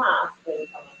the past, when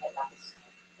someone had like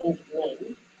an injured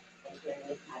knee, injured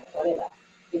knee pain, whatever,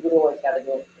 he would always go to the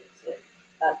orthopedic surgeon.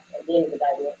 But at the end of the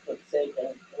day, the orthopedic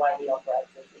surgeon, the way he operates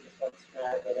is he just wants to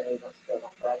know whether he wants to do an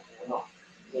operation or not.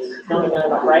 He's not going to do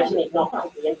an operation, he's not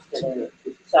particularly interested in it.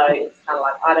 So it's kind of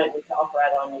like, I don't need to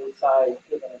operate on you, so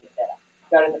you're going to get better.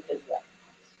 Go to the physio.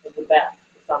 It's about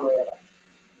the summary of it.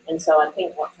 And so I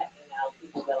think what's happening now is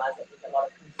people realise that there's a lot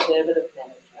of conservative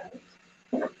management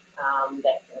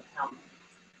that can come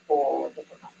for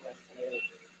different musculoskeletal.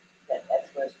 That's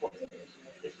where sports nutrition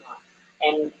is specialised.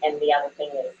 And the other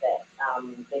thing is that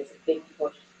there's a big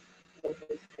push with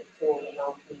respect to all the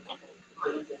non-clinical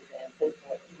diseases and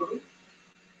physical activities.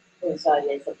 And so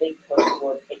there's a big push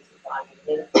towards exercise and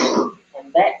medicine,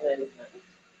 and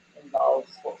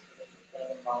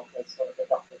like as sort of the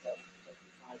doctors are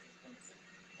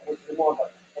which is more of a,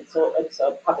 it's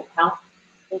a public health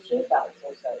issue, but it's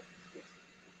also,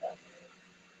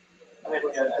 I mean,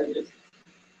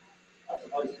 I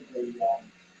suppose the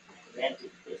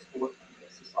romantic sport and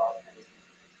exercise medicine,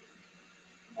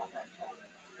 not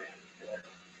maintaining the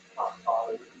lifestyle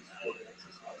and sport and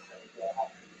exercise, so they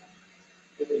have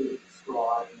to really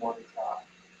strive, monitor,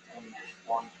 and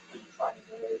respond to training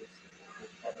areas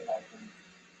whether they can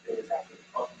do exactly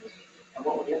possible. And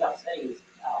what we end up seeing is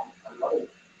a lot of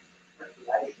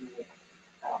recreational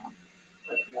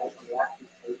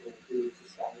active people who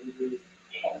sustain injuries,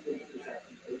 and people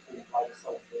in place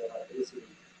of their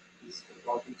obesity is the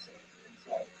body sector. And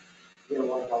so there are a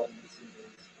lot of those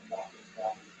injuries and that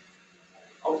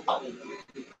ultimately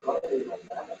you've got to do like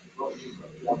that, you've got to be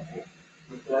able to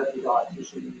refer to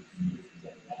dietitians,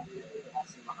 have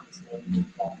some understanding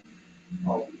of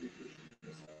nutrition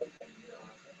and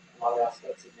other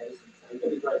aspects of medicine. So you've got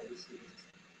to be great at this.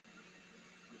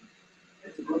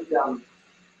 It's a good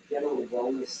general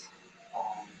wellness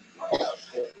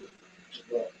perspective as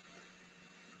well.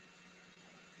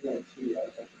 Yeah, too, I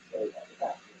can say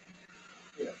that.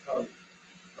 Yeah, I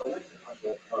like to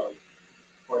understand,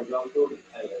 for example,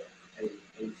 and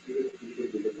serious people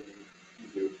delivering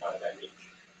video damage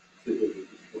to the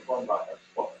performed by a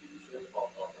sport physician or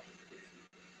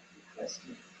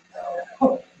question.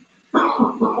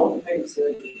 Orthopedic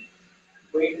surgeon,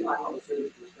 we are not a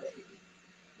surgical specialty.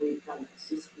 We can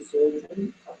assist the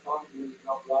surgeon at times in an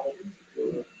operation to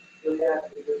look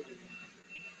at it and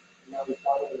know each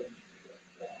other and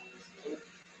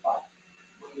but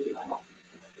we are not.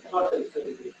 It's not a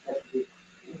surgical specialty.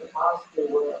 In the past, there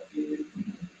were a few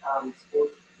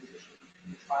sports physicians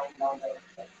who trained under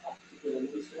a particular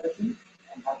knee surgeon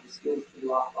and have the skills to do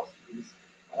arthroscopies,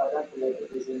 but I don't believe that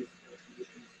there's any sports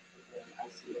physicians with an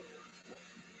ACSP.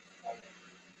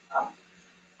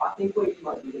 I think what you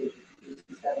might be doing is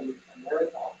that in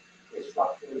America, their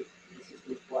structure the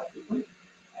system is quite different,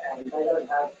 and they don't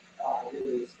have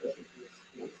really a specialty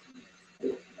sports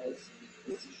medicine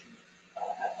physician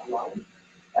alone.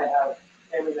 They have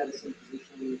family medicine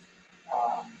physicians,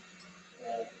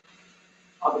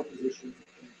 other physicians,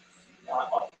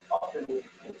 often with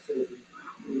surgeons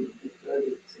who refer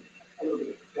to a little bit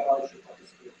of fellowship of the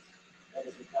sports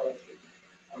medicine fellowship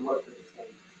and work with the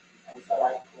team. And so they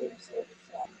call themselves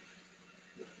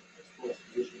sports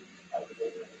physician over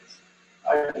there. I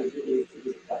think it is a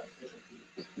specialty.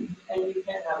 And you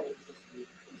can have an interest in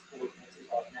sports and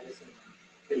exercise medicine,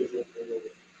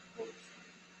 physiotherapy, or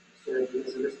surgery.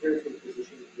 There's a respiratory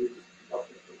physician who's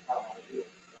doctor for cardiology.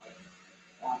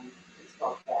 It's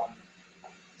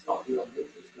not real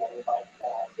interest level, but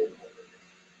definitely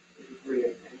the degree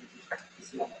of interest to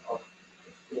see of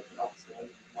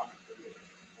understanding one of the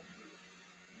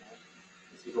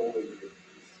this is all we do.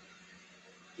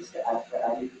 Just to add to that,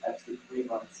 I did actually 3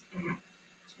 months in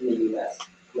the US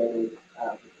working with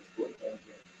different sport games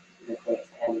in the clinics.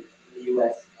 And in the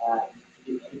US, you can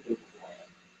do anything beforehand.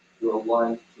 Do a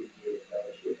 1 to 2 year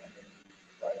fellowship, and then you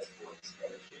go to sports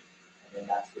fellowship, and then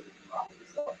that's where you can market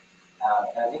yourself.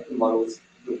 And I think the model's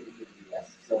really good in the US.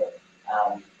 So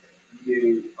you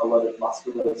do a lot of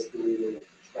musculoskeletal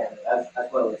training as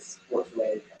well as sports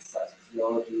related exercise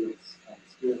physiology and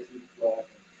spiritual work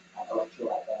and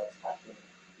electrolyte balance happening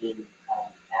in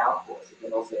our courses,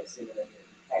 and also similar in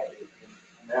the UK.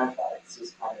 In America, it's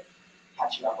just kind of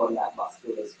catching up on that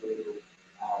musculoskeletal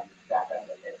background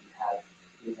that you have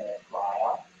in there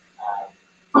prior.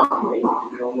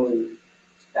 Normally,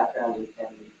 background in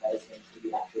family medicine,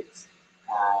 pediatrics,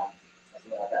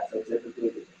 something like that. So it's a really good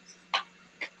thing.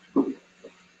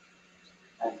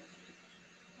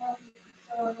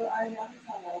 So I noticed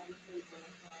that obviously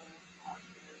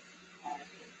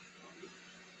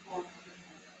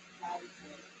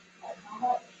how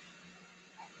much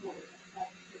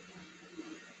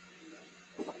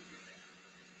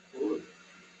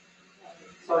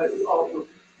So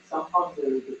sometimes there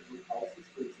are different cases.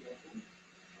 For example,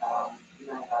 you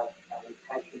may have a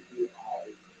patient who has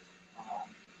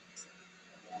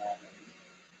a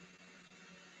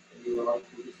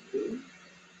neurological disability,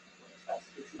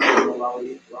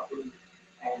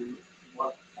 and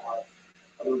what a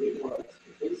little bit more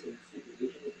expertise and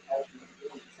supervision of the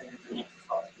patient and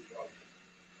exercise physiology.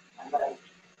 And they,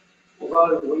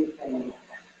 although we've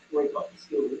got the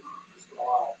skill to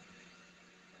describe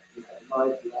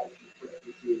motivation,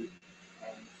 strategy,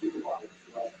 and supervise it,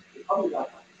 we probably don't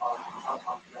have time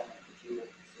sometimes around the material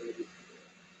service.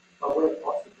 But where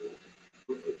possible,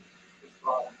 we could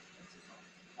prescribe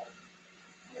exercise.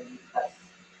 And that's,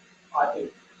 I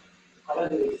don't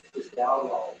think it's just our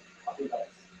role. I think that's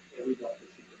every doctor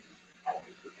should have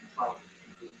training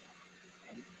and doing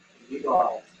that. And you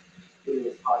guys do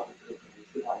as hard as you can, you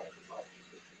should have exercise.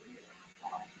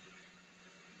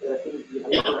 There are things you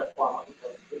have to require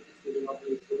because it's really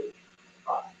obviously,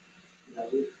 but you know,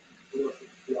 we also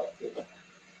feel like to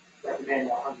recommend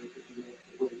 150 minutes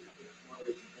a week. One of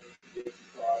the things to do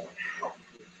exercise,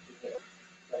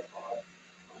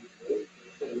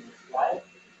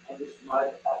 and just know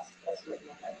that that's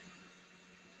recommended.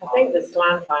 I think the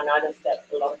slump, I noticed that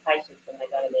a lot of patients when they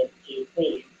go to their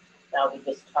GP, they'll be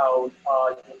just told,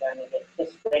 oh, you're going to get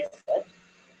just rested, and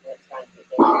it's going to get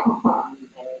better.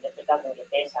 And if it doesn't get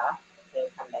better, then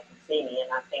come back and see me.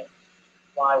 And I think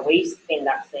why we end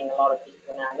up seeing a lot of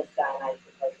people now in this day and age,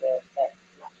 because we're that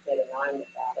much better known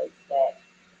about it, is that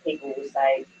people will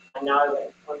say, I know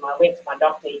when I went to my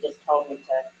doctor, he just told me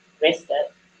to rest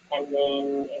it, and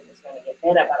then it was going to get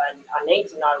better, but I need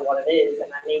to know what it is,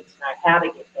 and I need to know how to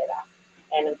get better.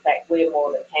 And in fact, we're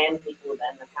more the can people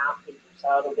than the can't people.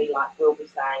 So it'll be like, we'll be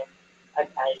saying,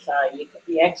 okay, so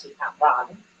you actually can't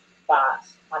run, but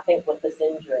I think with this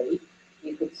injury,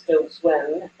 you could still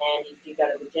swim, and if you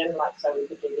go to the gym, like, so we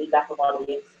could do these upper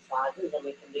body exercises, and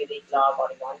we can do these lower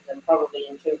body ones, and probably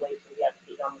in 2 weeks we'll be able to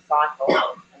get on the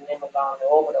cycle, and then we'll go on the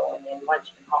orbital, and then once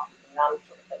you can hop, you can run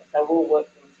sort of thing. So we'll work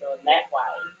them through in that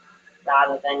way,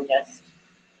 rather than just,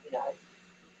 you know,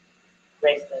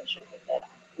 rest and should get better,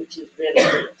 which is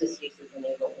really just use as an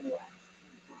evil anyway.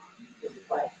 There's a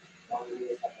plan,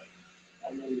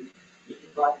 and then you can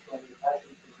write to any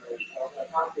patient and say, oh, I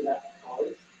can't do that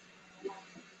because,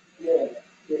 yeah,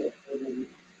 and then you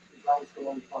brainstorm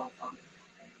and find something.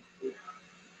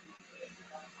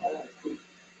 I don't know, it's good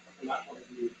from that point of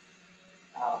view.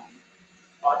 I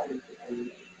think that they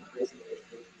progress in their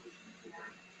position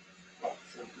like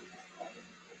some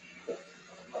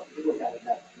like if you look at it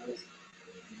that most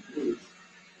years,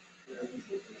 you know,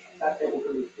 that they will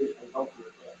really fit and help you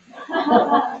with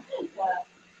that.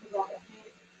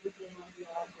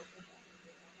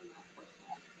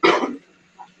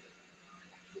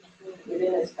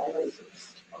 Within its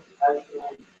basis,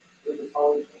 occupational,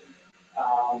 rheumatology,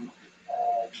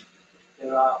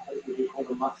 there are people who call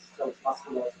them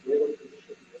musculoskeletal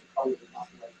positions, there's colleagues of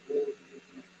musculoskeletal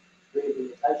positions,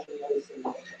 rehabilitation medicine,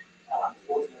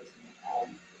 sports medicine,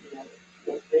 you know,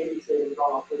 orthopedics even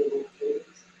gone off with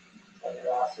orthopedics. So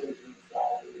there are surgeons who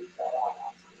say, oh,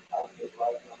 I'm just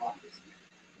going to I might just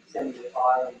send me a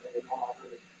fire and get it on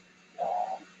with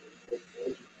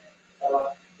surgeon. So,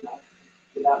 like, you know,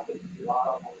 without getting too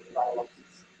hard on the dialogues,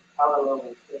 it's parallel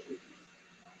specialties.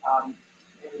 And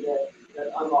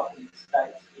unlike in the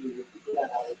States, you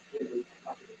don't have a really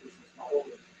much of a business model,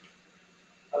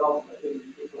 but ultimately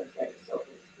you differentiate yourself as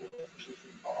a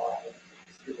position by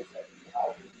skill set that you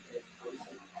have and the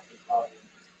policing of the party and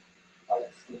just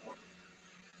focusing on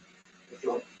the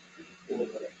joint or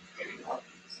the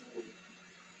single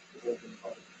presenting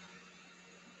project.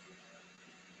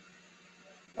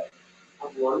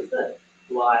 What is that?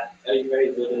 Like, are you very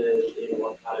good at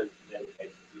what kind of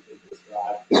medications you can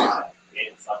prescribe,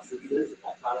 and substances and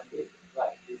that kind of thing?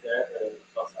 Like, is there a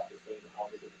cross up between all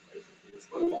the different patients in this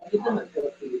one? Give them a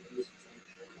therapeutic use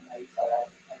potential, and they say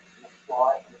they can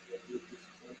apply a therapeutic use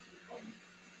potential from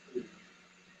the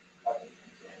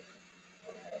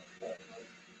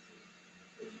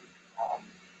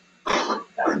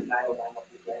that may or may not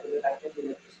be granted, and they can be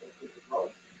retrospective as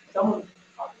well. Someone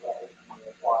can't go and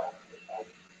apply a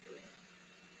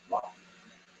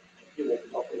give it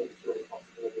an operating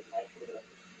responsibility to make sure that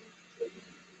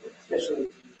especially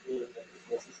if you feel that it's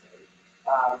necessary.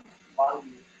 One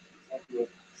example of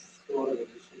sort of a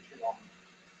restriction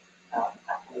on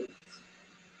athletes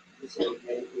receiving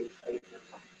medical treatment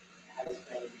has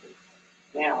been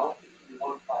now, if you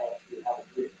want players to have a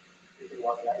good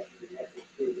visualization, you have to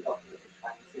do the documented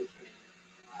training session.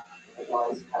 The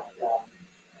guys have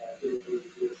really good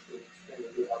experience when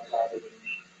they get upgraded and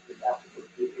without the good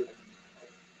people and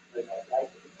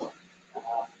visualization.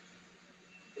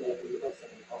 The person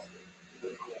in hospital, the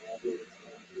idea is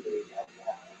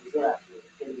these are actually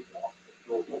getting to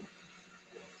hospital to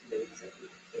be accepted.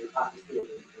 So you can't just do it.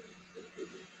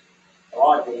 So I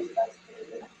do is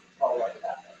basically follow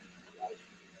that information.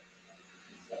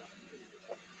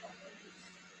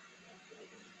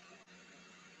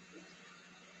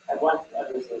 And once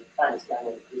there was a famous game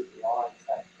of the Lions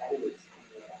that candidates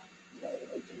in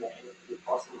the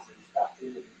process and stuff in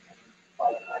and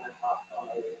played an and a half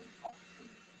time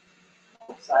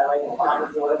sailing or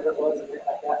hundreds or whatever it was, and like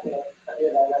that, yeah, but yeah,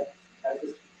 they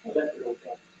just left it all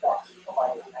down to stuff and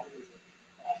playing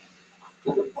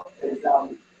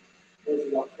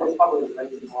there's probably a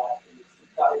reason why it's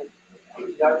going,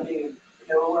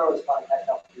 where I was trying to catch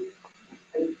up with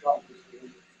people trying to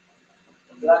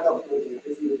that got really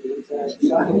busy with the exams.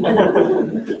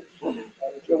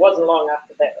 It wasn't long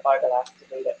after that I got asked to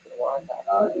do that for the Waratahs.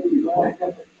 Oh, there you go.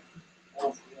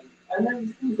 And then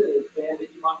things that are there that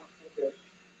you might not think of,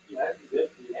 you know, deserve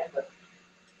to be there, but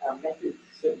methods,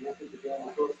 certain methods are there.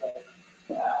 There's also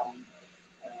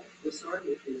glycerin,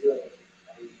 which is a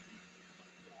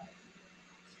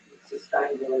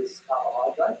sustained release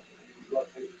carbohydrate. And a lot of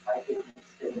people take it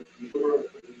instead of sugar or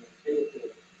putting it in tea to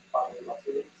fight the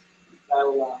oxidative. So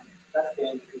that's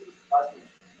banned because it's plastic.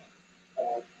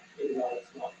 Even though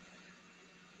it's not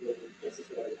really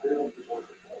necessarily real, because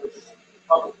it's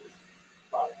probably.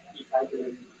 But you take it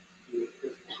and you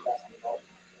increase the capacity of it.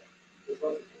 There's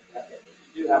lots of things out there, but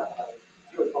you do have to have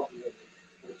zero copy of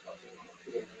the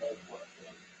responsibility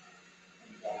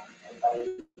and they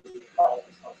follow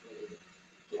responsibility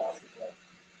to ask as well.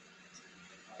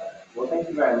 Well, thank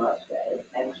you very much, Dave.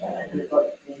 And Shannon has got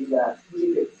these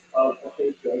certificates of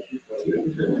appreciation for you.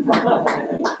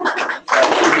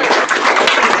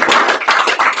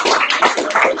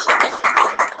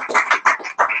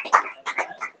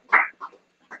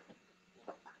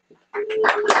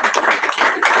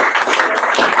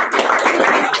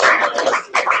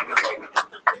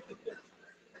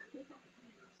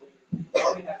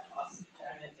 What we have us,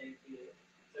 Shannon and Dave here.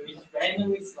 So we just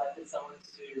randomly selected someone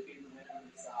to be the winner of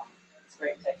this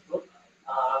great textbook.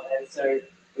 And so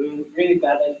we were really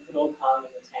glad that you could all come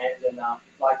and attend and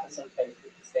like us on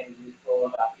Facebook to stay in the loop for all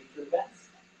of our future events.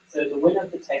 So the winner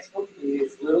of the textbook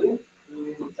is Lillian.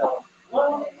 Lillian,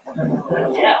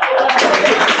 yeah.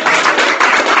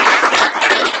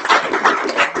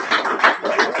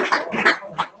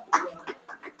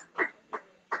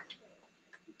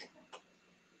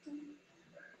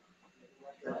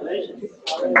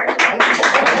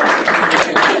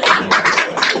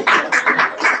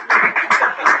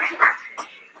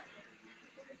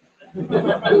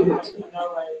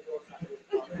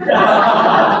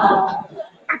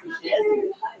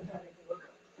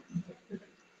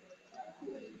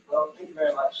 Well, thank you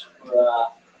very much for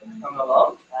coming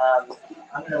along. I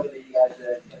don't know whether you guys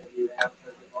are going to be around for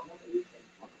a bit longer, but we can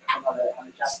have a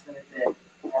chat to them if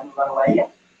they haven't run away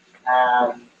yet.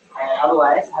 And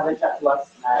otherwise, have a chat to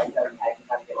us. You know, how you can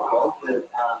kind of get involved with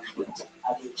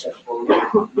accessible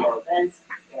more events.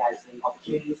 We have some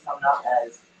opportunities coming up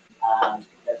as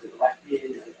there's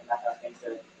electives and that kind of thing. So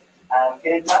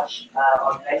get in touch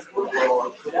on Facebook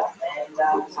or Twitter. And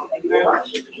thank you very much.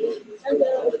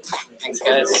 Thanks,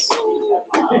 guys.